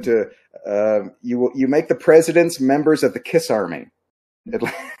 so then you make the presidents members of the Kiss Army.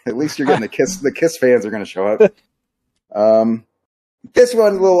 At least you're getting the Kiss. The Kiss fans are going to show up. This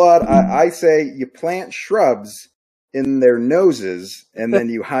one's a little odd. I say you plant shrubs in their noses, and then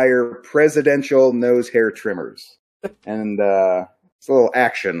you hire presidential nose hair trimmers. And it's a little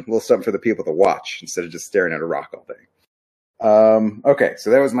action, a little something for the people to watch instead of just staring at a rock all day. Okay, so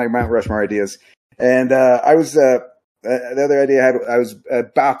that was my Mount Rushmore ideas. And I was the other idea I had. I was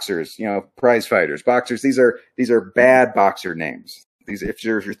boxers, prize fighters. Boxers. These are bad boxer names. If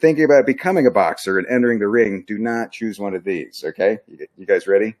you're thinking about becoming a boxer and entering the ring, do not choose one of these. Okay, you guys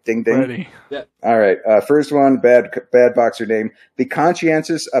ready? Ding ding. Ready. Yeah. All right. First one, bad boxer name: the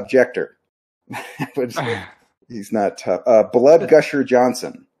conscientious objector. He's not tough. Blood Gusher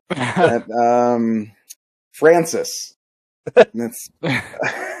Johnson. Francis. That's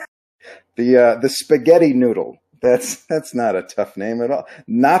the spaghetti noodle. That's not a tough name at all.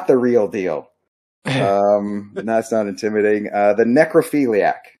 Not the real deal. That's not intimidating. The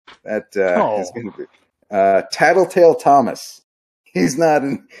necrophiliac. That is going to be Tattletale Thomas. He's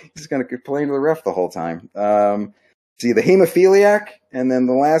going to complain to the ref the whole time. See, the hemophiliac, and then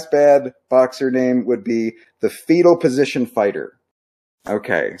the last bad boxer name would be the fetal position fighter.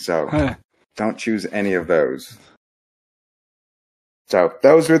 Okay, so don't choose any of those. So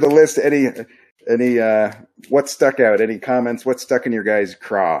those were the list. Any what stuck out? Any comments? What stuck in your guys'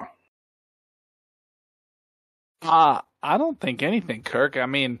 craw? I don't think anything, Kirk. I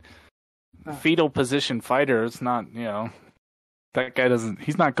mean, fetal position fighter. It's not, that guy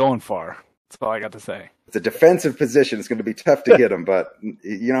he's not going far. That's all I got to say. It's a defensive position. It's going to be tough to get him, but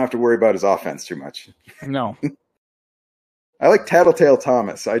you don't have to worry about his offense too much. No. I like Tattletale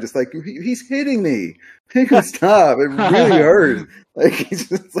Thomas. I just like, he's hitting me. Make him stop. It really hurts. Like, he's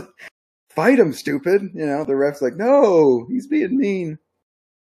just like, fight him, stupid. The ref's like, no, he's being mean.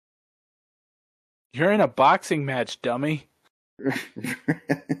 You're in a boxing match, dummy.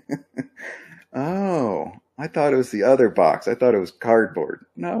 Oh, I thought it was the other box. I thought it was cardboard.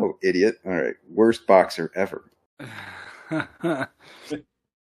 No, idiot. All right, worst boxer ever.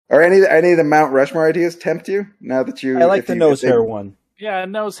 Are any of the Mount Rushmore ideas tempt you? Now that I like the nose hair one. Yeah,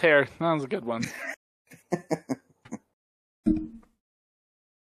 nose hair. That was a good one.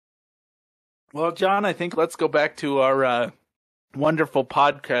 Well, John, I think let's go back to our wonderful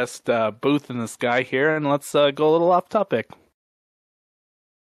podcast booth in the sky here, and let's go a little off topic.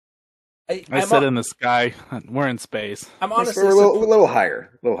 I said in the sky. We're in space. I'm honestly a little higher.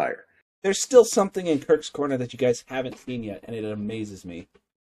 A little higher. There's still something in Kirk's Corner that you guys haven't seen yet, and it amazes me.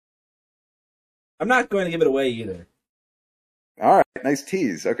 I'm not going to give it away either. All right, nice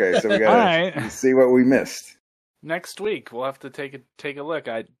tease. Okay, so we gotta see what we missed. Next week we'll have to take a look.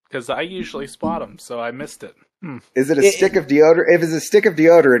 Because I usually spot them, so I missed it. Is it a stick of deodorant? If it's a stick of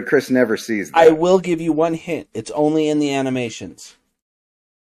deodorant, Chris never sees that. I will give you one hint. It's only in the animations.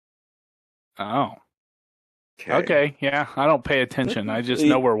 Oh. Okay, yeah. I don't pay attention. I just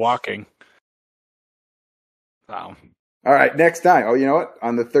know we're walking. Wow. All right, next time. Oh, you know what?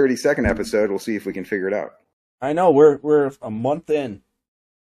 On the 32nd episode, we'll see if we can figure it out. I know, we're a month in.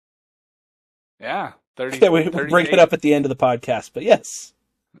 Yeah, 30. Yeah, we bring it up at the end of the podcast, but yes.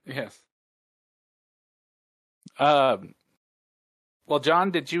 Yes. Well,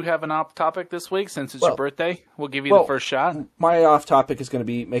 John, did you have an off topic this week since it's your birthday? We'll give you the first shot. My off topic is going to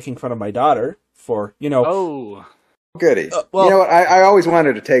be making fun of my daughter for, Oh. Goody. You know what? I always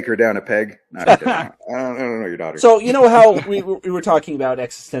wanted to take her down a peg. No, I don't know your daughter. So, you know how we were talking about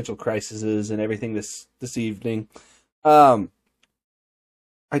existential crises and everything this evening? I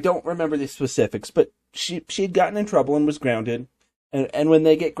don't remember the specifics, but she'd gotten in trouble and was grounded. And when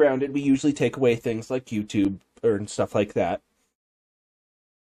they get grounded, we usually take away things like YouTube or stuff like that.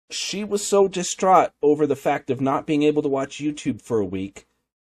 She was so distraught over the fact of not being able to watch YouTube for a week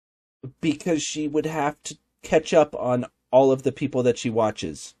because she would have to catch up on all of the people that she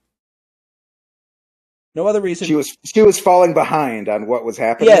watches. No other reason. She was falling behind on what was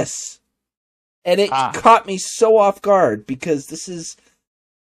happening. Yes. And it caught me so off guard because this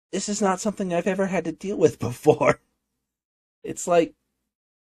is not something I've ever had to deal with before. It's like,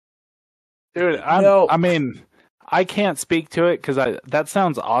 dude, I mean, I can't speak to it because that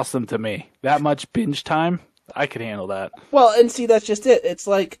sounds awesome to me. That much binge time, I could handle that. Well, and see, that's just it. It's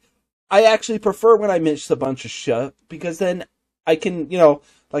like, I actually prefer when I miss a bunch of shit because then I can,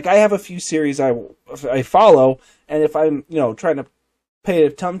 like I have a few series I follow, and if I'm, trying to pay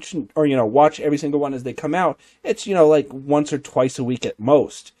attention or, watch every single one as they come out, it's, like once or twice a week at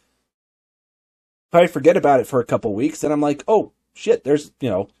most. If I forget about it for a couple weeks, then I'm like, oh, shit, there's,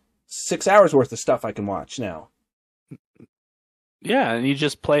 6 hours worth of stuff I can watch now. Yeah, and you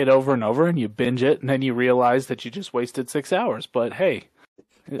just play it over and over, and you binge it, and then you realize that you just wasted 6 hours. But hey,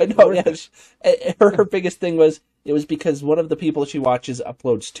 her biggest thing was it was because one of the people she watches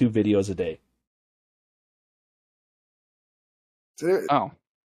uploads 2 videos a day. Oh,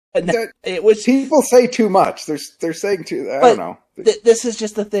 it was people say too much. They're saying too. I don't know. This is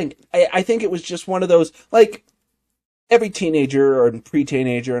just the thing. I think it was just one of those, like, every teenager or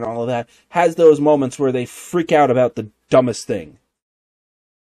pre-teenager and all of that has those moments where they freak out about the dumbest thing.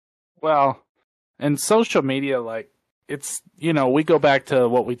 Well, and social media, like, it's, we go back to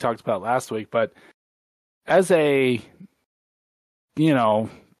what we talked about last week, but as a,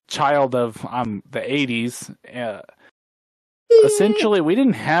 child of the 80s, essentially we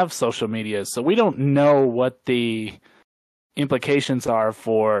didn't have social media, so we don't know what the implications are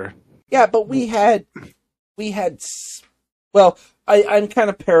for. Yeah, but well, I'm kind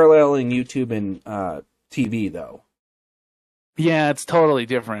of paralleling YouTube and TV though. Yeah, it's totally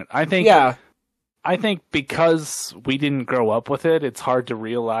different. I think. Yeah. I think because we didn't grow up with it, it's hard to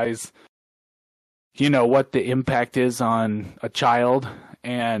realize, what the impact is on a child.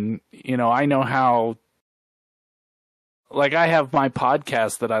 And, I know how, like, I have my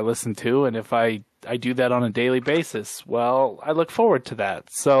podcast that I listen to, and if I do that on a daily basis, well, I look forward to that.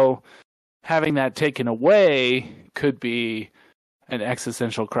 So having that taken away could be an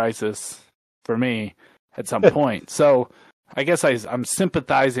existential crisis for me at some point. So I guess I'm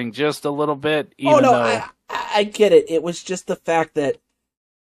sympathizing just a little bit. Even though I get it. It was just the fact that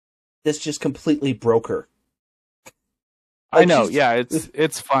this just completely broke her. I know, yeah,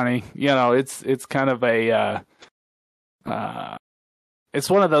 it's funny. It's kind of a it's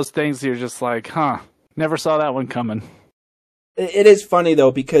one of those things you're just like, never saw that one coming. It is funny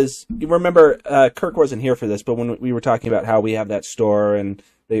though, because you remember Kirk wasn't here for this, but when we were talking about how we have that store and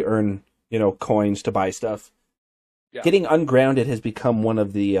they earn coins to buy stuff. Yeah. Getting ungrounded has become one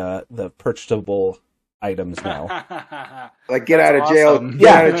of the purchasable items now. Like get out of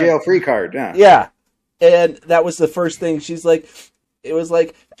jail free card. Yeah. Yeah. And that was the first thing. She's like, it was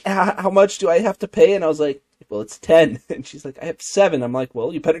like, how much do I have to pay? And I was like, well, it's 10. And she's like, I have 7. I'm like,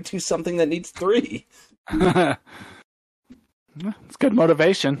 well, you better do something that needs 3. It's good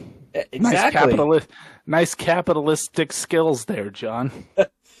motivation. Exactly. Nice capitalistic skills there, John.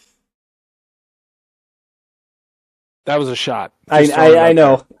 That was a shot. I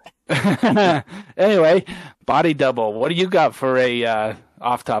know. Anyway, body double. What do you got for a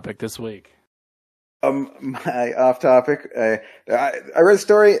off topic this week? My off topic. I read a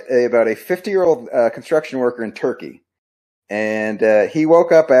story about a 50-year-old construction worker in Turkey, and he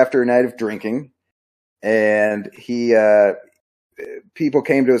woke up after a night of drinking, and people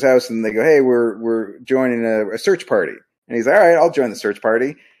came to his house and they go, "Hey, we're joining a search party," and he's like, "All right, I'll join the search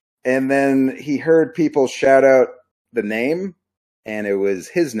party," and then he heard people shout out the name, and it was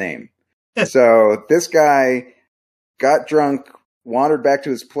his name. So this guy got drunk, wandered back to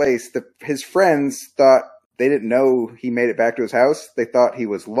his place. His friends thought they didn't know he made it back to his house. They thought he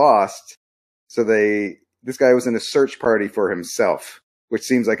was lost. So this guy was in a search party for himself, which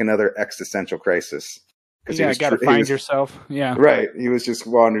seems like another existential crisis. Yeah, got to find yourself. Yeah. Right. He was just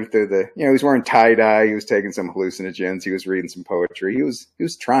wandering through he was wearing tie-dye. He was taking some hallucinogens. He was reading some poetry. He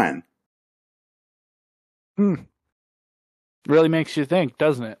was trying. Really makes you think,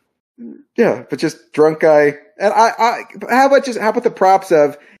 doesn't it? Yeah, but just drunk guy. And how about the props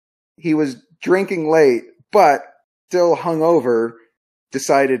of he was drinking late, but still hungover,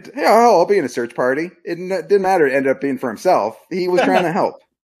 decided, hey, I'll be in a search party. It didn't matter. It ended up being for himself. He was trying to help.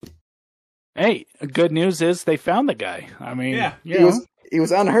 Hey, good news is they found the guy. I mean, he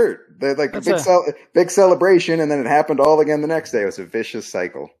was unhurt. Like a big celebration, and then it happened all again the next day. It was a vicious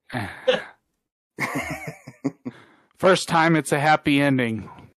cycle. First time, it's a happy ending.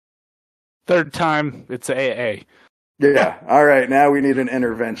 Third time, it's AA. Yeah. All right. Now we need an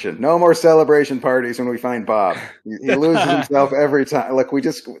intervention. No more celebration parties when we find Bob. He loses himself every time. Look,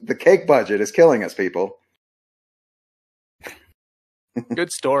 the cake budget is killing us, people.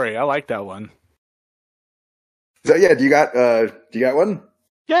 Good story. I like that one. So yeah, do you got one?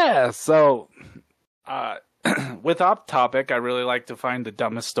 Yeah. So, with Op Topic, I really like to find the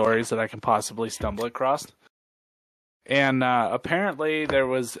dumbest stories that I can possibly stumble across. And apparently there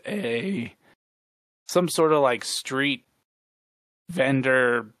was some sort of like street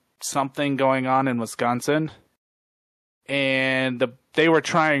vendor something going on in Wisconsin, and they were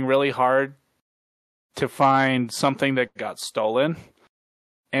trying really hard to find something that got stolen,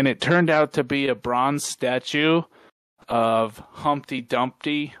 and it turned out to be a bronze statue of Humpty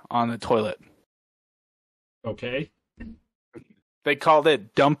Dumpty on the toilet. Okay. They called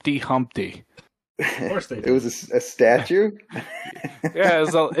it Dumpty Humpty. Of course they did. It was a statue? Yeah,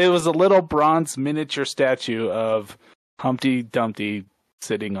 it was a little bronze miniature statue of Humpty Dumpty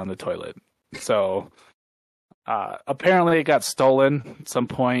sitting on the toilet. So apparently it got stolen at some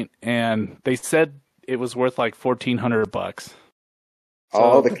point, and they said it was worth like $1,400. So,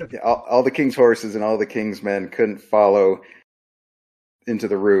 all the king's horses and all the king's men couldn't follow into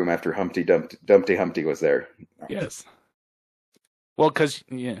the room after Humpty Dumpty was there. Yes. Well, because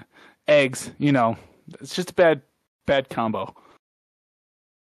eggs, it's just a bad combo.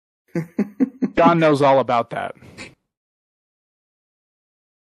 John knows all about that.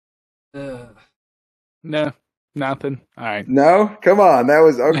 No, nothing. All right. No, come on, that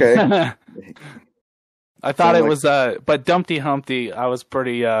was okay. I thought it was, but Dumpty Humpty. I was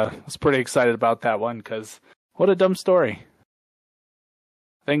pretty excited about that one because what a dumb story.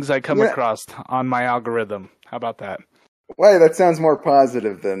 Things I come across on my algorithm. How about that? Well, that sounds more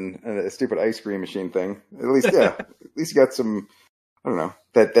positive than a stupid ice cream machine thing. At least, yeah. At least you got some. I don't know.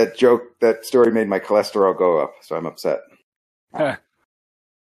 That story made my cholesterol go up, so I'm upset.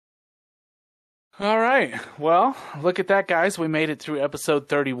 All right. Well, look at that, guys. We made it through episode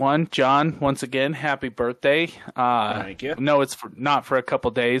 31. John, once again, happy birthday. Thank you. No, it's not for a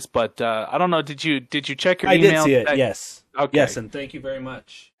couple days, but I don't know. Did you check your I email? did see it. Yes. Okay. Yes, and thank you very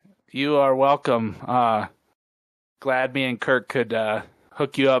much. You are welcome. Glad me and Kirk could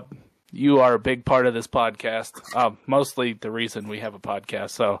hook you up. You are a big part of this podcast. Mostly the reason we have a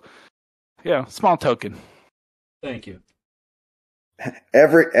podcast. So, yeah, small token. Thank you.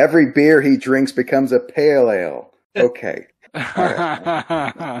 Every beer he drinks becomes a pale ale. Okay. All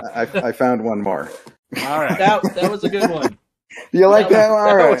right. I found one more. All right. That was a good one. You like that one?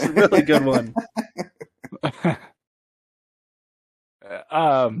 All right. That was a really good one.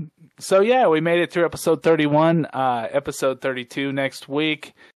 So yeah, we made it through episode 31, episode 32 next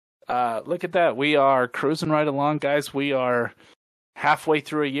week. Look at that. We are cruising right along, guys. We are halfway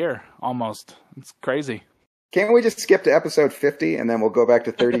through a year almost. It's crazy. Can't we just skip to episode 50 and then we'll go back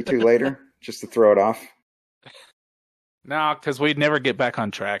to 32 later just to throw it off? No, because we'd never get back on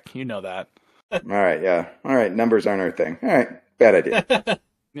track. You know that. All right. Yeah. All right. Numbers aren't our thing. All right. Bad idea.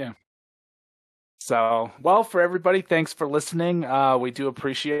 Yeah. So, well, for everybody, thanks for listening. We do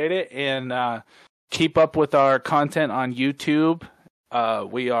appreciate it. And keep up with our content on YouTube.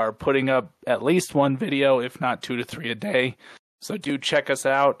 We are putting up at least one video, if not 2 to 3 a day. So do check us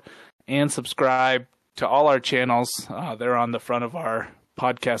out and subscribe to all our channels. They're on the front of our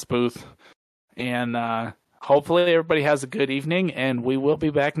podcast booth. And hopefully everybody has a good evening, and we will be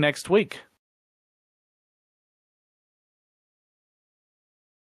back next week.